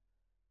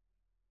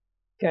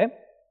 Okay?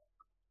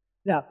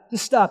 Now,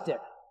 just stop there.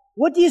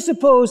 What do you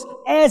suppose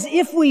as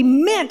if we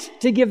meant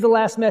to give the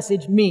last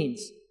message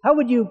means? How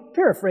would you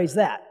paraphrase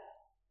that?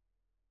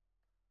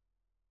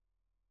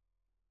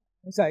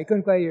 I'm sorry, I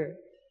couldn't quite hear.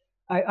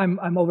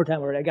 I'm overtime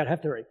already. I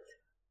have to hurry.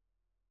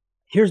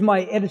 Here's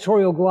my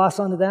editorial gloss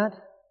onto that.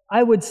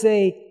 I would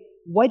say,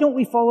 why don't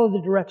we follow the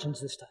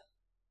directions this time?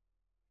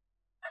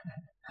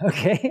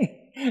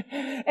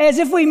 Okay? As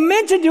if we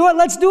meant to do it,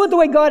 let's do it the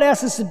way God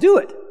asks us to do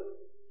it.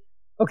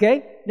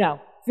 Okay?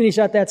 Now, finish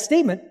out that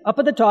statement. Up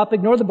at the top,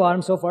 ignore the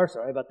bottom so far.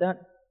 Sorry about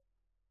that.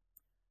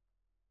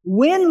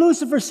 When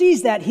Lucifer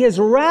sees that, his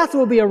wrath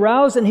will be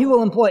aroused and he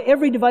will employ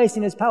every device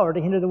in his power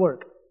to hinder the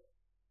work.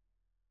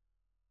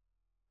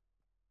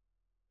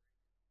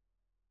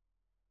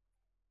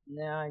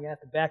 Now I'm going to have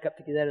to back up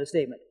to get out of the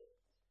statement.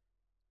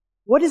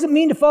 What does it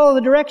mean to follow the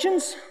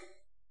directions?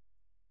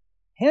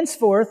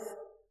 Henceforth,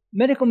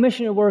 medical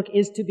missionary work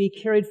is to be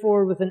carried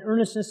forward with an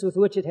earnestness with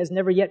which it has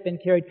never yet been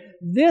carried.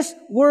 This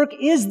work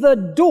is the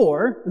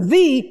door,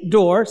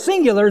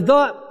 singular,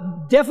 the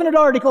definite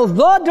article,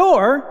 the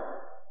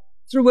door,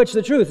 through which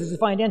the truth is to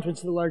find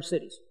entrance to the large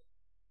cities.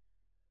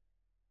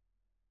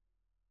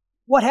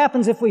 What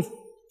happens if we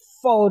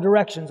follow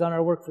directions on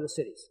our work for the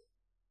cities?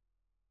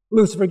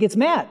 Lucifer gets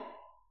mad.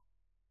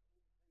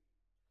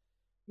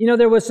 You know,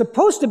 there was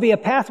supposed to be a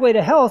pathway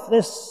to health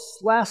this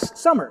last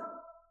summer.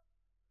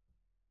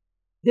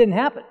 Didn't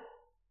happen.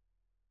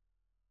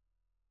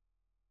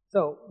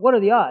 So, what are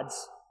the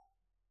odds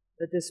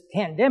that this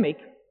pandemic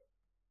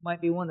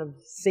might be one of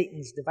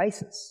Satan's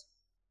devices?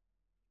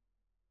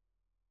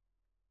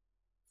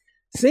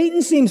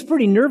 Satan seems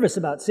pretty nervous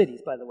about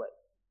cities, by the way.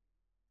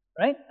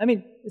 Right? I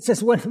mean, it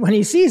says when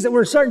he sees that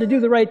we're starting to do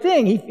the right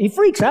thing, he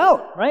freaks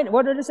out, right?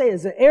 What did it say?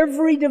 It's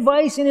every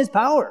device in his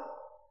power.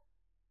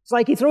 It's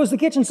like he throws the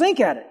kitchen sink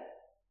at it.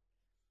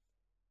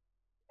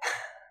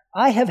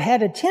 I have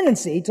had a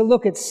tendency to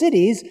look at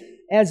cities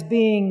as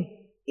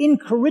being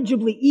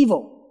incorrigibly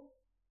evil.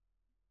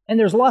 And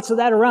there's lots of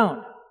that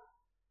around.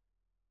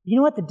 You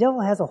know what? The devil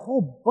has a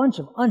whole bunch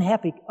of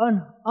unhappy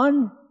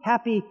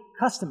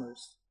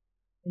customers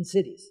in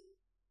cities.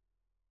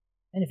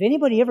 And if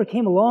anybody ever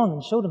came along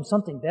and showed him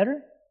something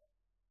better,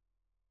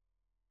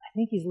 I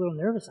think he's a little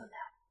nervous on that.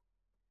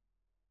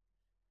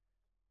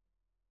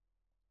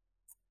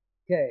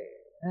 Okay,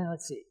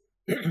 let's see.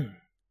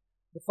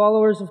 The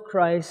followers of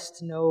Christ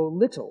know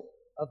little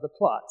of the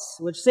plots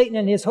which Satan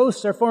and his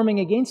hosts are forming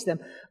against them,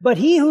 but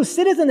he who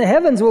sitteth in the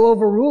heavens will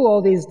overrule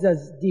all these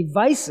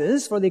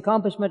devices for the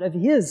accomplishment of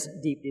his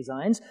deep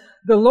designs.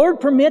 The Lord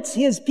permits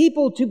his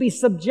people to be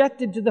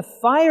subjected to the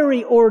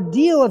fiery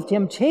ordeal of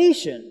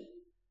temptation,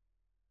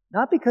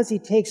 not because he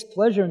takes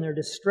pleasure in their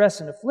distress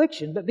and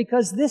affliction, but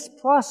because this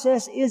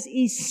process is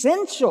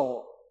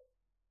essential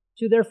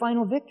to their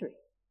final victory.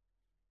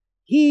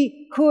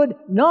 He could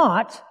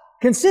not,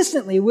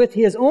 consistently with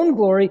his own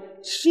glory,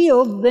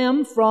 shield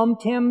them from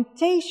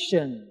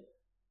temptation.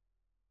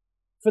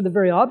 For the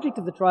very object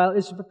of the trial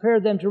is to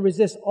prepare them to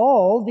resist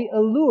all the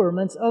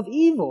allurements of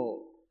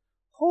evil.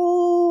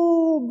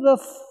 Holy hold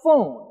the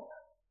phone.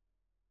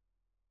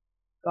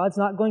 God's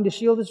not going to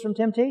shield us from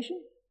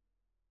temptation?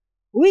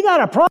 We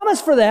got a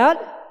promise for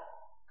that.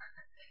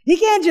 He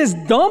can't just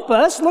dump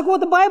us. Look what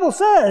the Bible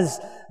says.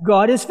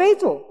 God is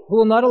faithful, who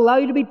will not allow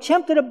you to be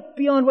tempted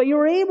beyond what you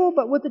are able,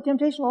 but with the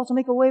temptation will also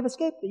make a way of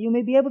escape that you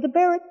may be able to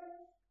bear it.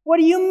 What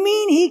do you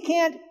mean He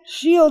can't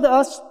shield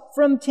us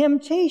from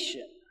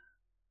temptation?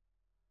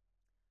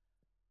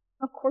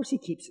 Of course He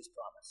keeps His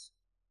promise.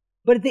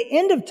 But at the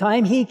end of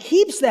time, He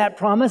keeps that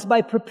promise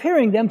by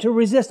preparing them to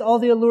resist all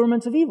the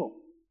allurements of evil.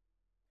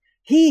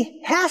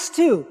 He has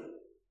to.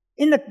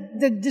 In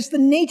just the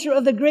nature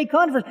of the great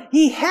conference,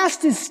 He has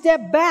to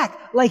step back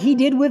like He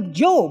did with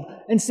Job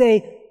and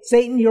say,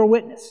 Satan, you're a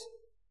witness.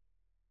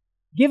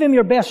 Give him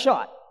your best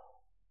shot.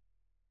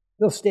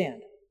 He'll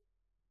stand.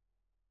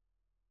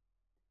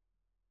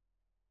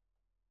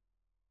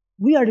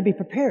 We are to be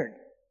prepared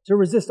to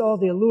resist all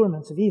the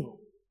allurements of evil.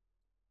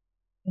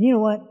 And you know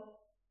what?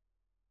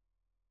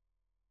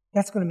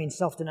 That's going to mean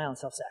self-denial and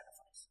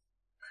self-sacrifice.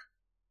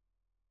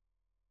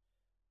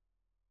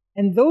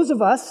 And those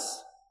of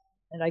us,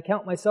 and I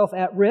count myself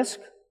at risk,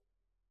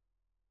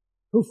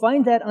 who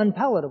find that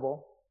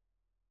unpalatable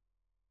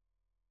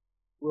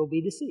will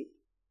be deceived.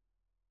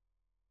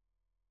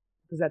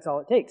 Because that's all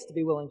it takes to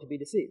be willing to be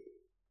deceived.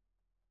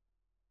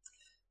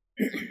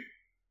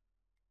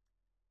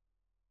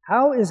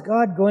 How is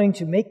God going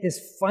to make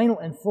this final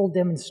and full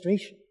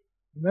demonstration?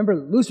 Remember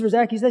Lucifer's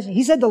accusation?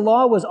 He said the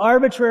law was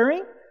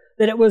arbitrary,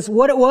 that it was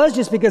what it was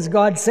just because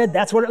God said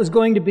that's what it was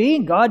going to be.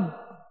 God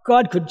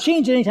could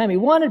change it anytime He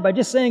wanted by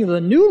just saying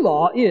the new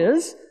law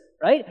is,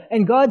 right?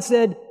 And God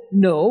said,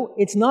 no,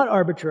 it's not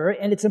arbitrary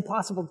and it's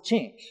impossible to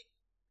change.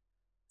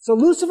 So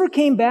Lucifer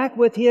came back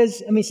with he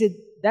said,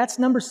 that's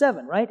number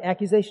 7, right?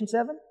 Accusation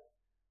 7?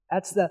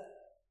 That's the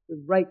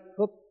right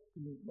hook. I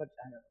don't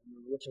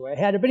remember which way I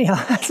had it, but anyhow,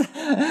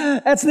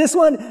 that's this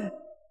one.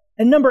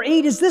 And number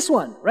 8 is this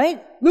one,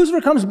 right? Lucifer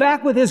comes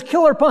back with his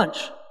killer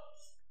punch.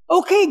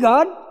 Okay,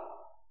 God,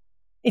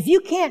 if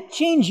you can't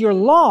change your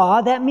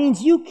law, that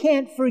means you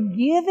can't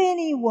forgive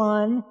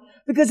anyone,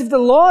 because if the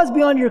law is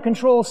beyond your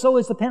control, so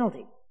is the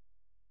penalty.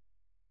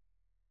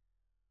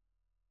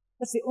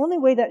 That's the only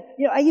way that,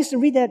 I used to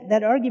read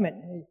that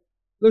argument.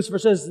 Lucifer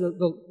says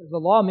the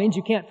law means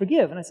you can't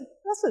forgive. And I said,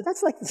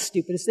 that's like the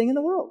stupidest thing in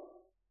the world.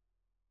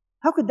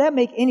 How could that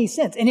make any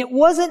sense? And it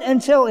wasn't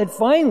until it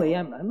finally,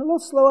 I'm a little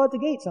slow out the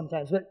gate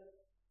sometimes, but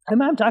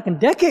I'm talking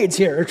decades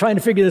here trying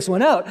to figure this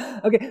one out.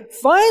 Okay,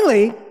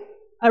 finally,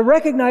 I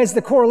recognized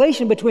the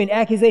correlation between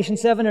accusation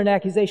 7 and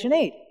accusation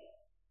 8.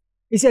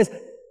 He says,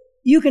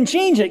 you can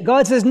change it.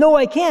 God says, no,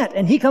 I can't.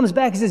 And He comes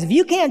back and says, if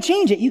you can't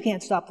change it, you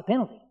can't stop the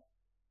penalty.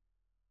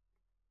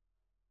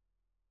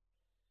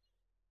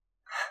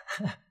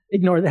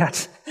 Ignore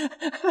that.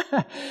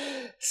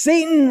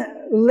 Satan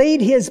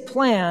laid his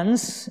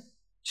plans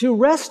to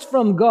wrest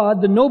from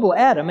God the noble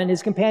Adam and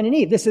his companion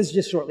Eve. This is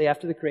just shortly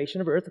after the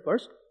creation of earth, of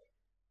course.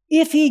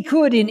 If he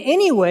could in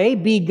any way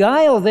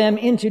beguile them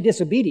into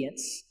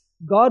disobedience,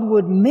 God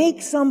would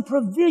make some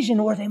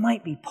provision where they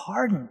might be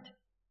pardoned.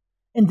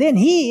 And then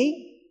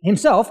He,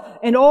 Himself,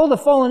 and all the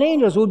fallen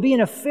angels would be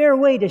in a fair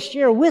way to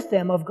share with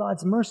them of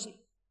God's mercy.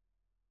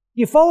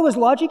 You follow his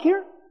logic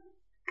here?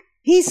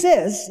 He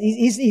says,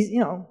 he's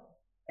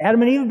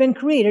Adam and Eve have been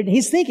created, and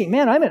he's thinking,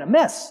 man, I'm in a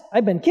mess.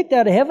 I've been kicked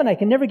out of heaven. I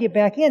can never get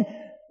back in.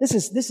 This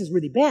is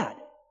really bad.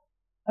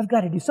 I've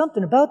got to do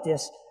something about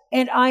this.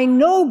 And I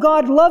know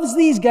God loves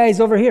these guys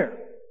over here.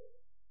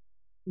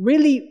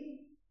 Really,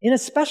 in a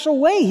special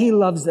way, He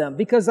loves them,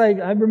 because I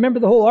remember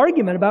the whole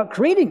argument about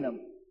creating them.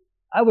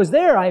 I was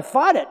there. I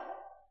fought it.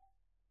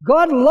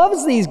 God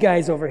loves these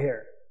guys over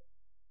here.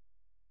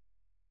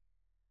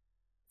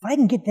 If I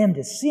can get them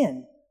to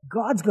sin,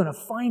 God's going to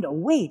find a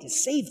way to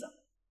save them.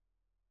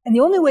 And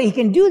the only way He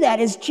can do that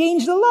is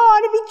change the law.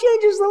 And if He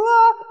changes the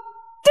law,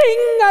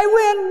 ding, I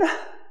win.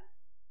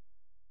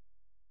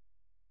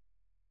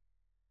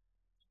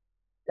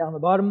 Down the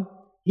bottom,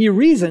 He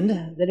reasoned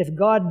that if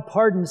God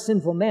pardoned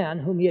sinful man,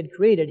 whom He had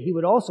created, He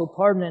would also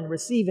pardon and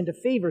receive into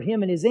favor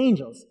him and his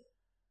angels.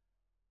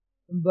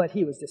 But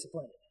He was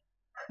disappointed.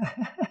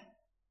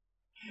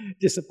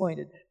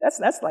 Disappointed.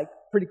 That's like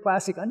pretty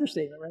classic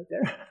understatement right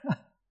there.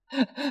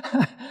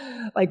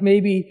 Like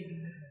maybe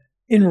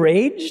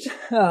enraged,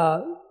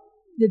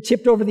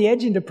 tipped over the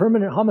edge into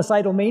permanent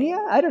homicidal mania.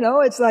 I don't know.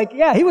 It's like,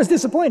 yeah, He was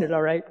disappointed,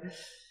 all right.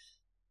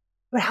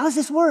 But how does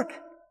this work?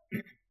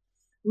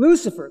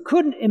 Lucifer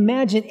couldn't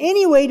imagine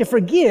any way to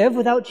forgive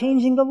without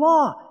changing the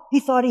law.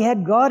 He thought he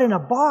had God in a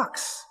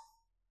box.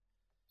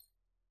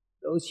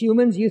 Those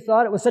humans you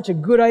thought it was such a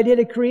good idea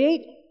to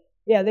create,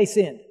 yeah, they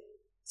sinned.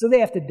 So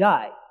they have to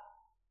die.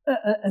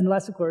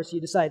 Unless, of course,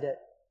 you decide to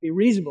be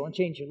reasonable and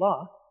change your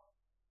law.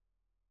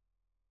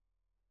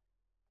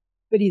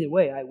 But either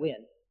way, I win.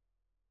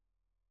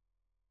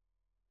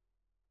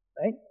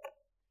 Right?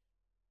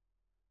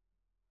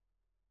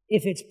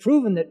 If it's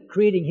proven that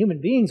creating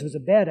human beings was a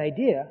bad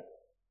idea,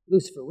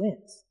 Lucifer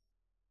wins.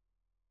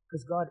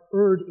 Because God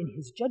erred in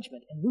His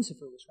judgment, and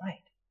Lucifer was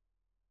right.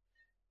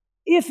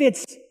 If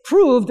it's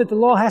proved that the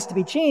law has to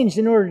be changed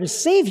in order to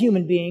save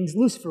human beings,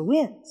 Lucifer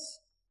wins,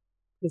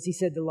 because he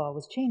said the law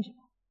was changeable.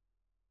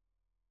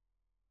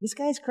 This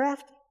guy's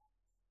crafty.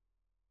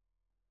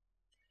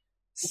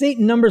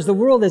 Satan numbers the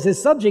world as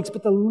his subjects,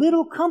 but the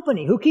little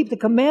company who keep the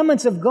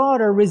commandments of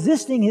God are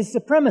resisting his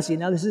supremacy.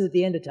 Now, this is at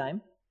the end of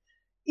time.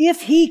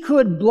 If he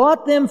could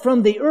blot them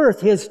from the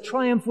earth, his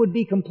triumph would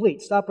be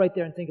complete. Stop right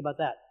there and think about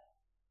that.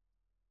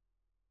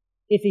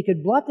 If he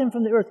could blot them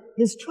from the earth,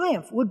 his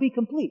triumph would be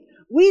complete.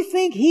 We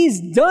think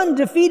he's done,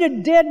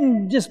 defeated, dead,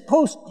 and just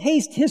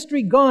post-haste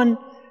history gone.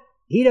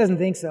 He doesn't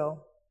think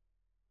so.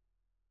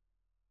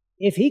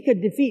 If he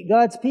could defeat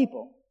God's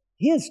people,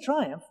 his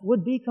triumph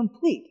would be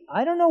complete.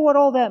 I don't know what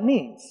all that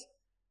means,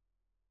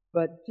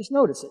 but just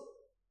notice it.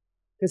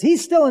 Because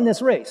he's still in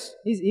this race.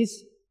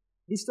 He's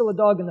still a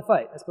dog in the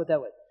fight. Let's put it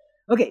that way.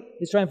 Okay,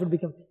 his triumph would be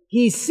complete.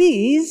 He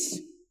sees,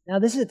 now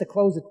this is at the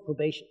close of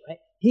probation, right?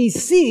 He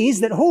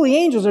sees that holy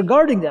angels are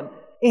guarding them,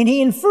 and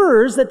he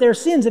infers that their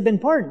sins have been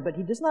pardoned, but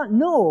he does not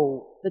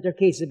know that their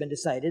cases have been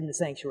decided in the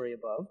sanctuary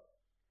above.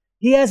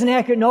 He has an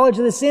accurate knowledge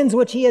of the sins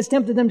which he has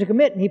tempted them to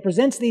commit, and he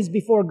presents these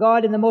before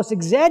God in the most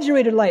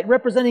exaggerated light,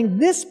 representing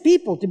this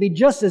people to be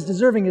just as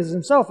deserving as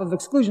himself of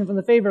exclusion from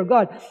the favor of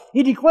God.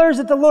 He declares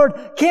that the Lord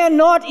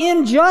cannot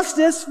in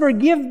justice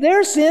forgive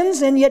their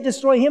sins and yet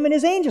destroy him and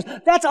his angels.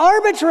 That's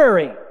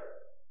arbitrary.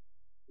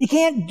 You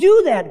can't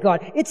do that,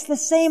 God. It's the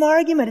same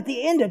argument at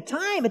the end of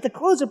time, at the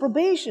close of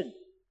probation.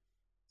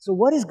 So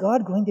what is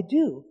God going to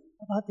do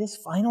about this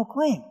final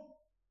claim?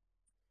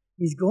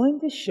 He's going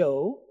to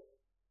show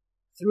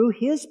through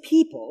his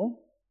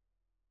people,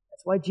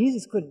 that's why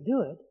Jesus couldn't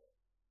do it,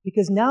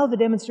 because now the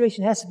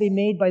demonstration has to be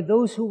made by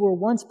those who were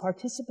once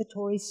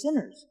participatory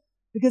sinners,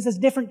 because it's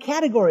a different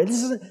category.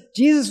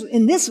 Jesus,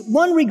 in this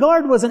one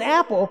regard, was an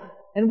apple,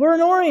 and we're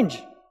an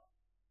orange.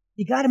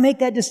 You got to make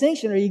that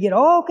distinction, or you get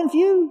all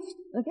confused.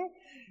 Okay?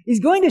 He's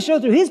going to show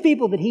through his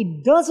people that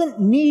he doesn't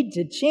need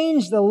to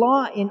change the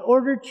law in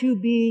order to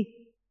be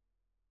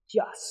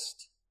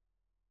just.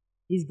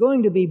 He's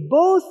going to be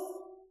both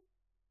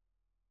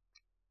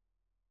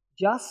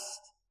just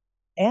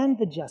and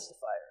the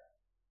justifier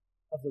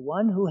of the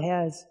one who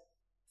has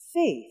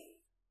faith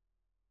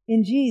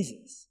in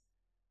Jesus.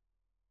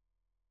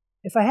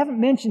 If I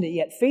haven't mentioned it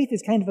yet, faith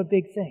is kind of a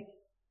big thing.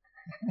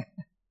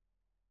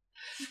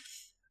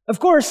 Of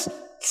course,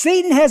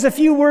 Satan has a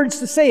few words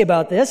to say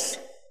about this.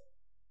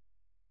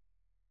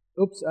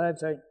 Oops, I'm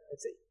sorry.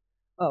 Let's see.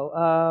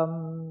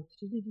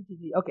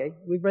 Okay,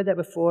 we've read that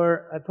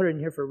before. I put it in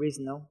here for a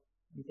reason, though.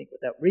 Let me think what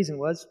that reason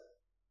was.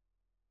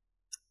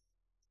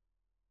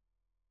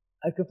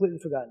 I've completely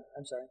forgotten.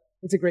 I'm sorry.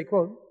 It's a great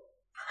quote.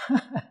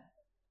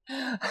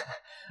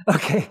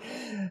 Okay.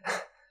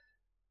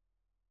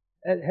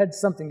 It had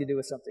something to do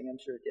with something. I'm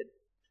sure it did.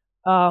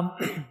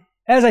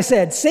 As I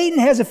said, Satan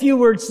has a few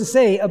words to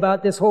say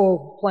about this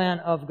whole plan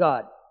of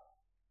God.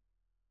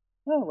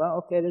 Oh,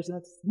 well, okay, there's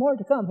more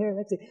to come here.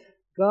 Let's see.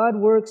 God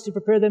works to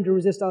prepare them to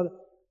resist all.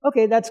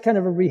 Okay, that's kind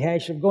of a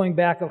rehash of going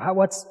back of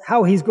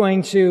how he's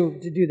going to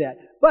do that.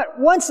 But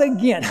once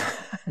again,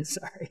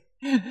 sorry,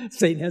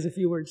 Satan has a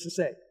few words to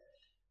say.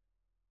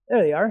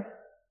 There they are.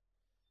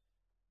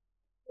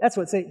 That's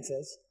what Satan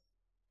says.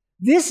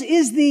 This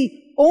is the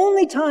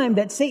only time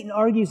that Satan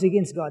argues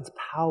against God's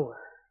power.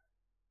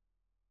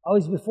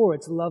 Always before,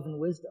 it's love and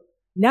wisdom.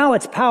 Now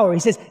it's power. He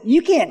says,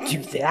 you can't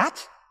do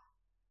that.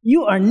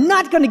 You are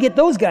not going to get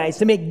those guys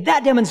to make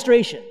that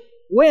demonstration.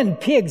 When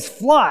pigs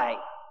fly.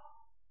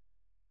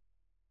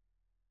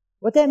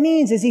 What that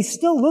means is he's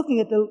still looking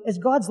at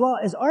God's law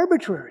as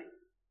arbitrary.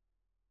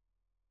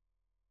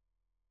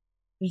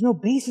 There's no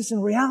basis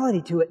in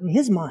reality to it in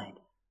his mind.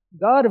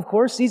 God, of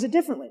course, sees it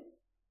differently.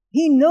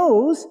 He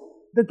knows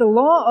that the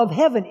law of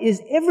heaven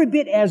is every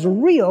bit as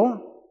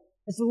real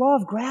as the law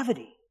of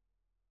gravity.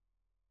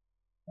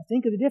 Now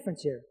think of the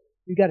difference here.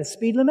 You've got a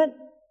speed limit.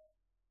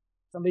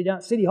 Somebody down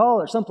at City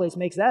Hall or someplace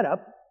makes that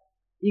up.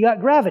 You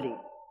got gravity.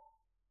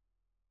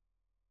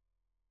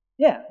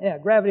 Yeah,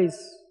 gravity's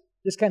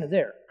just kind of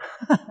there.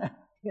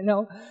 You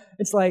know,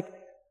 it's like,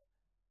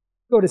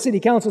 go to city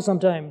council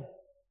sometime.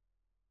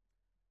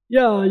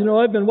 Yeah, you know,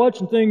 I've been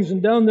watching things,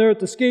 and down there at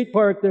the skate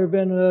park, there have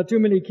been too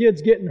many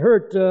kids getting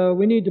hurt.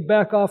 We need to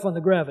back off on the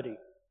gravity.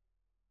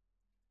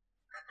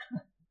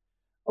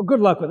 Well, good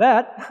luck with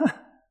that.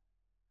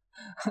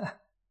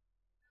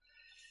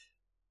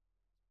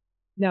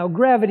 Now,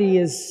 gravity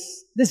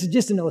this is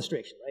just an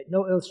illustration, right?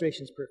 No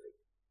illustration is perfect.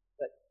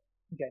 But,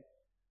 okay.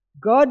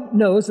 God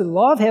knows that the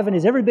law of heaven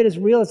is every bit as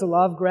real as the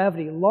law of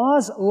gravity.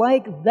 Laws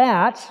like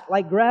that,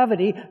 like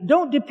gravity,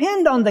 don't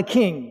depend on the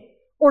king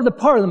or the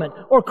parliament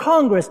or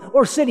Congress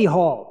or City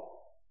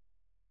Hall.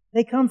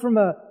 They come from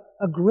a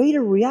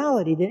greater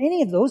reality than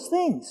any of those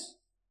things.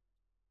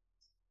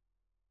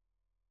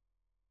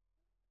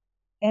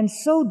 And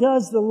so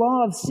does the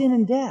law of sin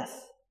and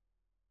death.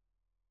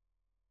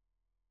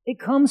 It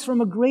comes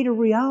from a greater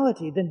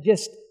reality than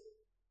just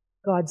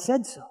God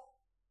said so.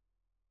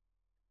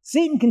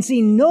 Satan can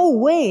see no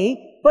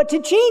way but to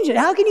change it.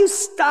 How can you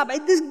stop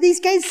it? These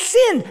guys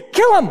sinned.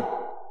 Kill them.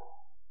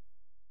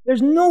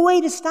 There's no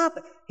way to stop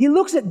it. He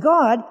looks at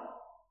God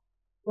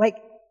like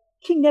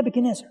King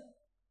Nebuchadnezzar.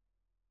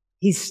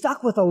 He's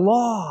stuck with a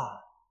law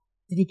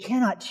that he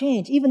cannot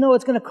change, even though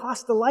it's going to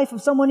cost the life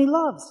of someone he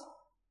loves.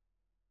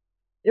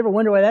 You ever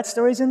wonder why that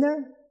story's in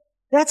there?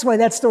 That's why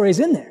that story's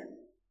in there.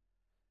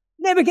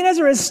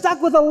 Nebuchadnezzar is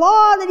stuck with a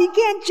law that he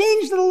can't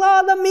change, the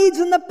law of the Medes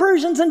and the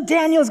Persians, and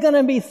Daniel's going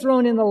to be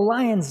thrown in the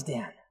lion's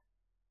den.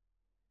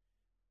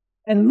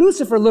 And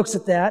Lucifer looks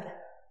at that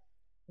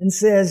and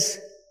says,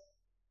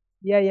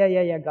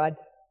 yeah, God.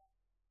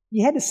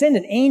 You had to send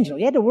an angel.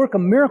 You had to work a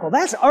miracle.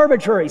 That's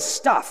arbitrary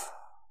stuff.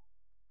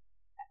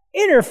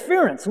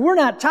 Interference. We're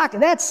not talking.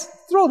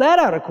 Throw that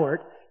out of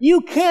court.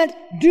 You can't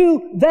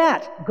do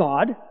that,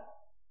 God.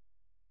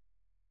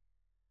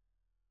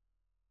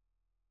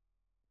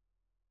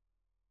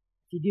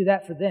 If you do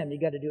that for them, you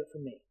got to do it for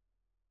me.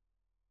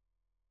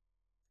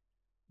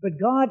 But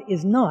God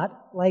is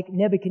not like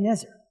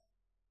Nebuchadnezzar.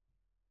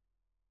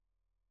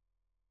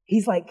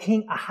 He's like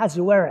King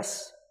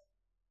Ahasuerus.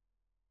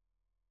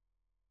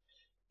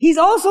 He's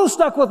also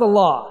stuck with the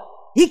law.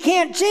 He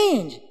can't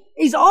change.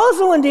 He's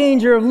also in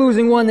danger of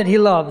losing one that he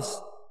loves.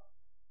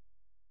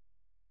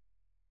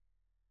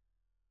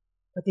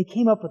 But they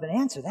came up with an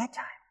answer that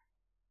time.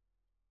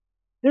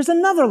 There's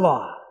another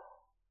law,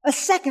 a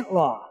second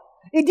law.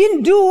 It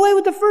didn't do away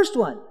with the first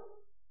one,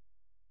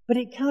 but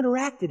it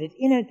counteracted it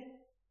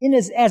in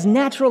as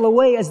natural a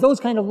way as those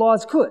kind of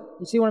laws could.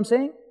 You see what I'm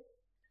saying?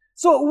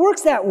 So it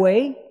works that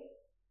way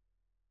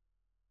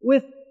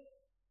with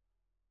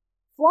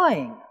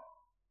flying.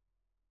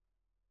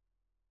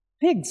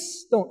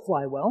 Pigs don't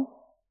fly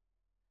well.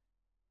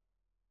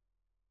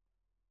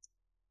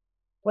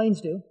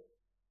 Planes do.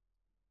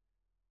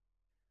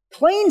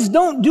 Planes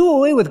don't do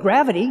away with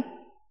gravity.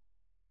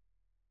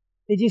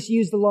 They just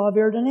use the law of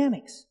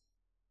aerodynamics.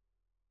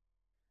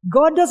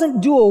 God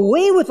doesn't do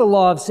away with the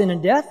law of sin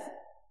and death.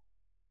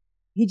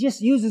 He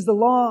just uses the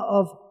law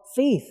of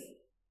faith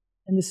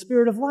and the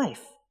spirit of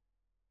life.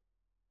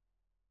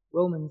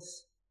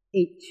 Romans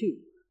 8:2.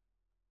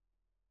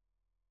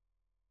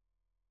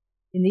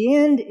 In the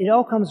end, it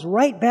all comes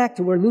right back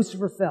to where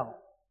Lucifer fell.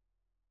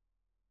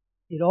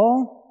 It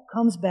all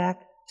comes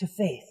back to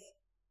faith.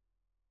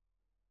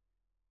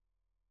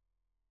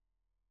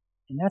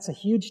 And that's a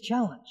huge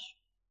challenge.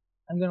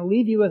 I'm going to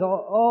leave you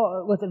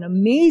with an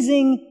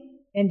amazing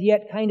and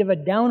yet kind of a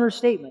downer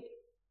statement.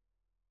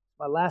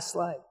 My last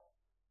slide.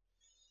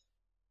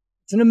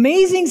 It's an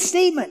amazing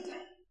statement,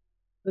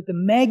 but the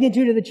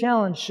magnitude of the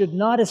challenge should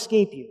not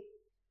escape you.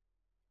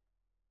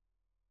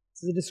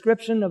 This is a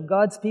description of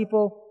God's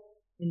people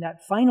in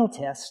that final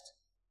test,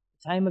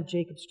 the time of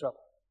Jacob's trouble.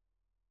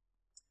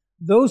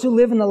 Those who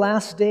live in the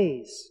last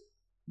days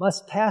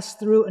must pass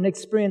through an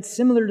experience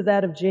similar to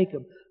that of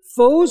Jacob.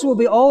 Foes will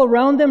be all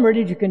around them,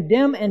 ready to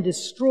condemn and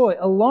destroy.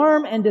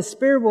 Alarm and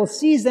despair will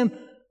seize them,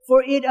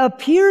 for it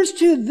appears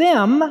to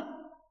them,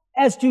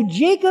 as to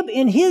Jacob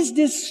in his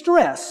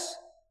distress,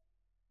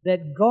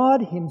 that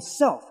God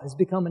himself has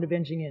become an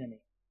avenging enemy.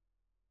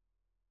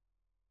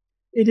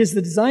 It is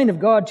the design of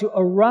God to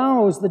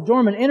arouse the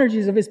dormant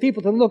energies of his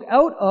people to look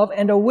out of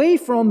and away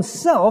from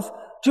self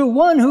to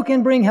one who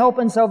can bring help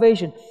and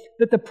salvation,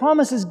 that the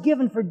promises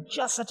given for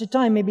just such a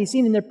time may be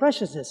seen in their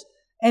preciousness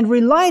and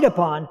relied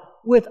upon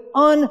with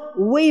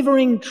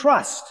unwavering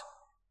trust.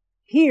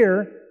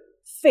 Here,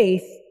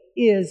 faith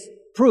is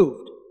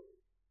proved.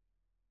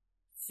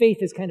 Faith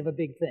is kind of a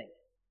big thing.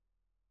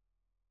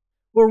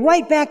 We're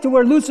right back to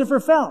where Lucifer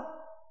fell.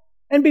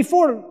 And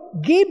before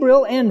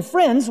Gabriel and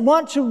friends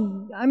want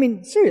to,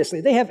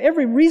 seriously, they have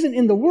every reason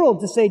in the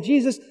world to say,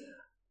 Jesus,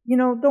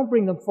 don't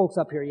bring them folks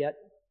up here yet.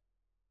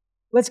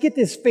 Let's get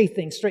this faith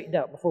thing straightened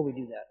out before we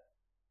do that.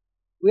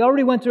 We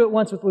already went through it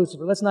once with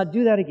Lucifer. Let's not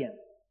do that again.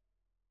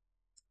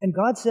 And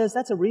God says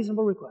that's a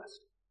reasonable request.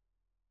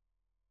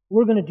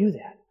 We're going to do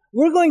that.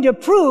 We're going to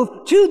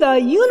prove to the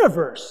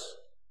universe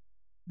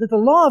that the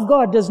law of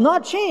God does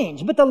not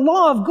change, but the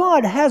law of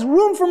God has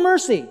room for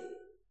mercy.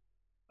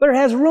 But it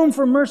has room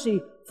for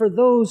mercy for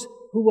those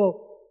who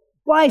will,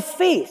 by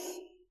faith,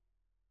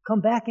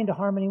 come back into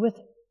harmony with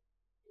it.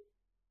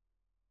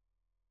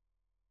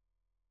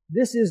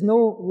 This is no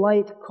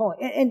light calling.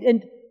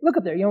 And look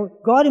up there,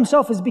 God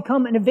himself has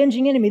become an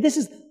avenging enemy. This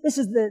is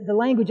the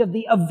language of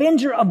the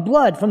avenger of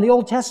blood from the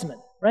Old Testament,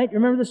 right? You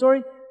remember the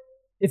story?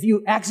 If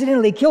you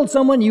accidentally killed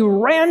someone, you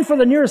ran for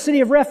the nearest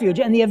city of refuge,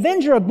 and the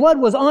avenger of blood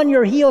was on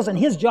your heels, and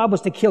his job was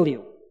to kill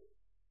you.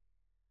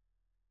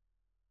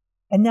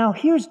 And now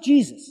here's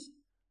Jesus,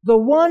 the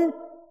one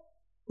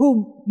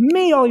who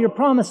made all your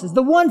promises,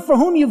 the one for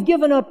whom you've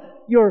given up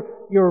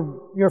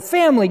your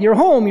family, your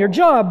home, your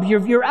job.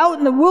 You're out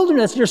in the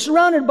wilderness. You're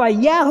surrounded by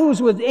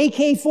yahoos with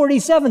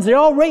AK-47s. They're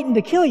all waiting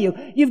to kill you.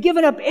 You've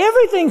given up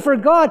everything for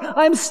God.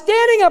 I'm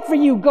standing up for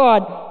you,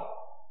 God.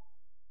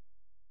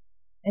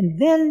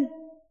 And then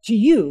to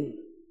you,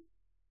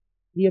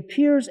 he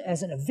appears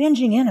as an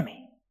avenging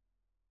enemy,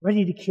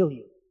 ready to kill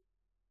you.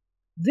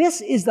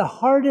 This is the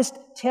hardest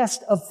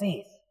test of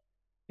faith.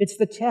 It's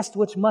the test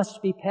which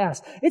must be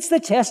passed. It's the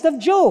test of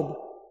Job.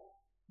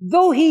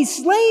 Though he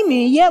slay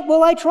me, yet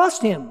will I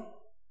trust him.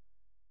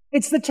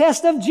 It's the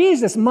test of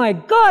Jesus. My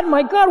God,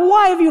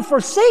 why have you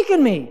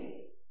forsaken me?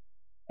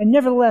 And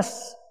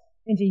nevertheless,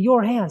 into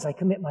your hands I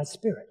commit my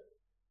spirit.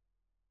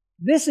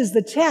 This is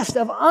the test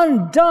of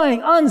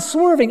undying,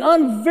 unswerving,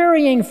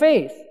 unvarying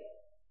faith.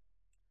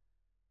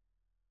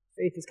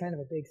 Faith is kind of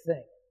a big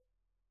thing.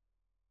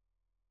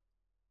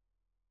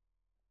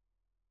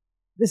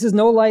 This is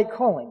no light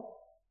calling.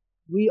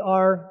 We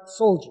are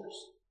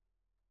soldiers.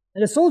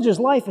 And a soldier's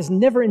life is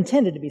never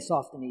intended to be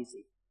soft and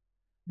easy.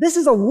 This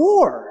is a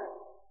war.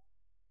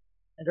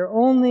 And our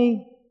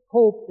only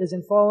hope is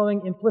in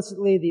following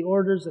implicitly the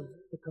orders of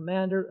the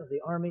commander of the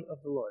army of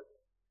the Lord.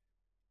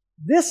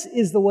 This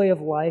is the way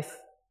of life.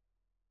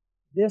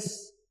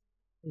 This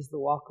is the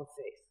walk of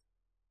faith.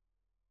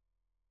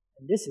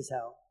 And this is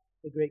how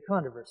the great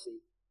controversy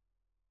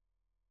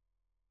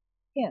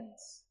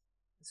ends,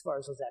 as far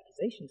as those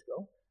accusations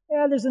go.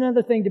 Yeah, there's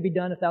another thing to be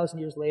done 1,000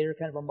 years later,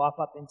 kind of a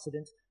mop-up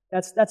incident.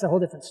 That's a whole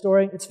different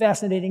story. It's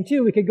fascinating,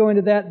 too. We could go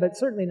into that, but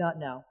certainly not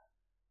now.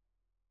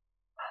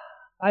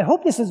 I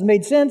hope this has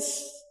made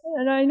sense,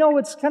 and I know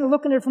it's kind of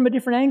looking at it from a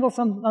different angle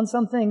on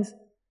some things.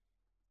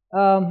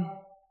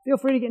 Feel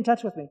free to get in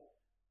touch with me.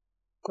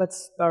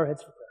 Let's bow our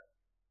heads for prayer.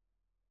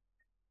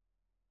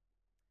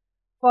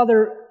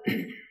 Father,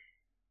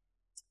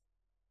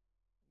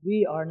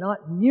 we are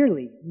not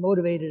nearly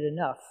motivated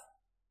enough,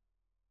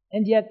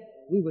 and yet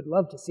we would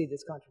love to see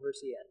this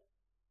controversy end.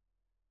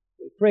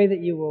 We pray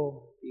that you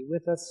will be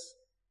with us,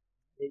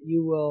 that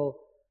you will,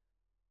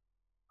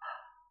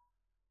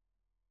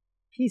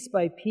 piece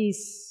by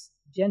piece,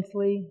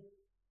 gently,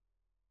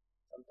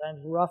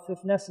 sometimes rough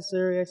if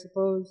necessary, I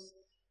suppose,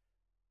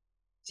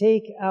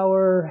 take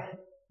our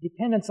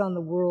dependence on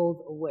the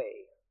world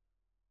away.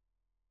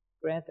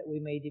 Grant that we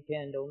may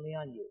depend only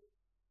on you.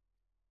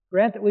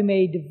 Grant that we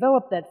may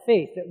develop that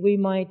faith, that we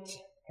might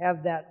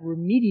have that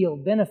remedial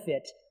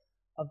benefit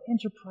of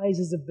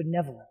enterprises of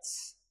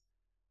benevolence.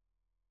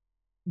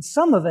 And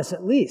some of us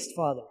at least,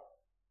 Father,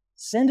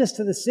 send us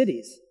to the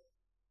cities.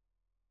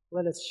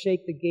 Let us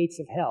shake the gates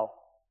of hell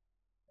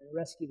and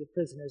rescue the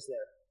prisoners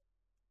there.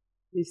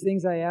 These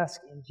things I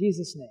ask in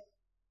Jesus' name.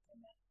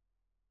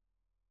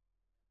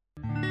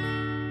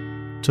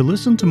 To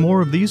listen to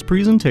more of these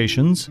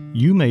presentations,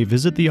 you may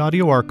visit the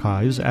audio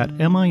archives at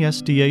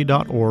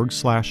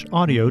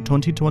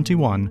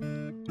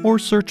misda.org/audio2021 or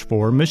search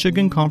for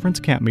Michigan Conference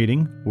Camp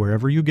Meeting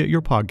wherever you get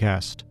your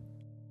podcast.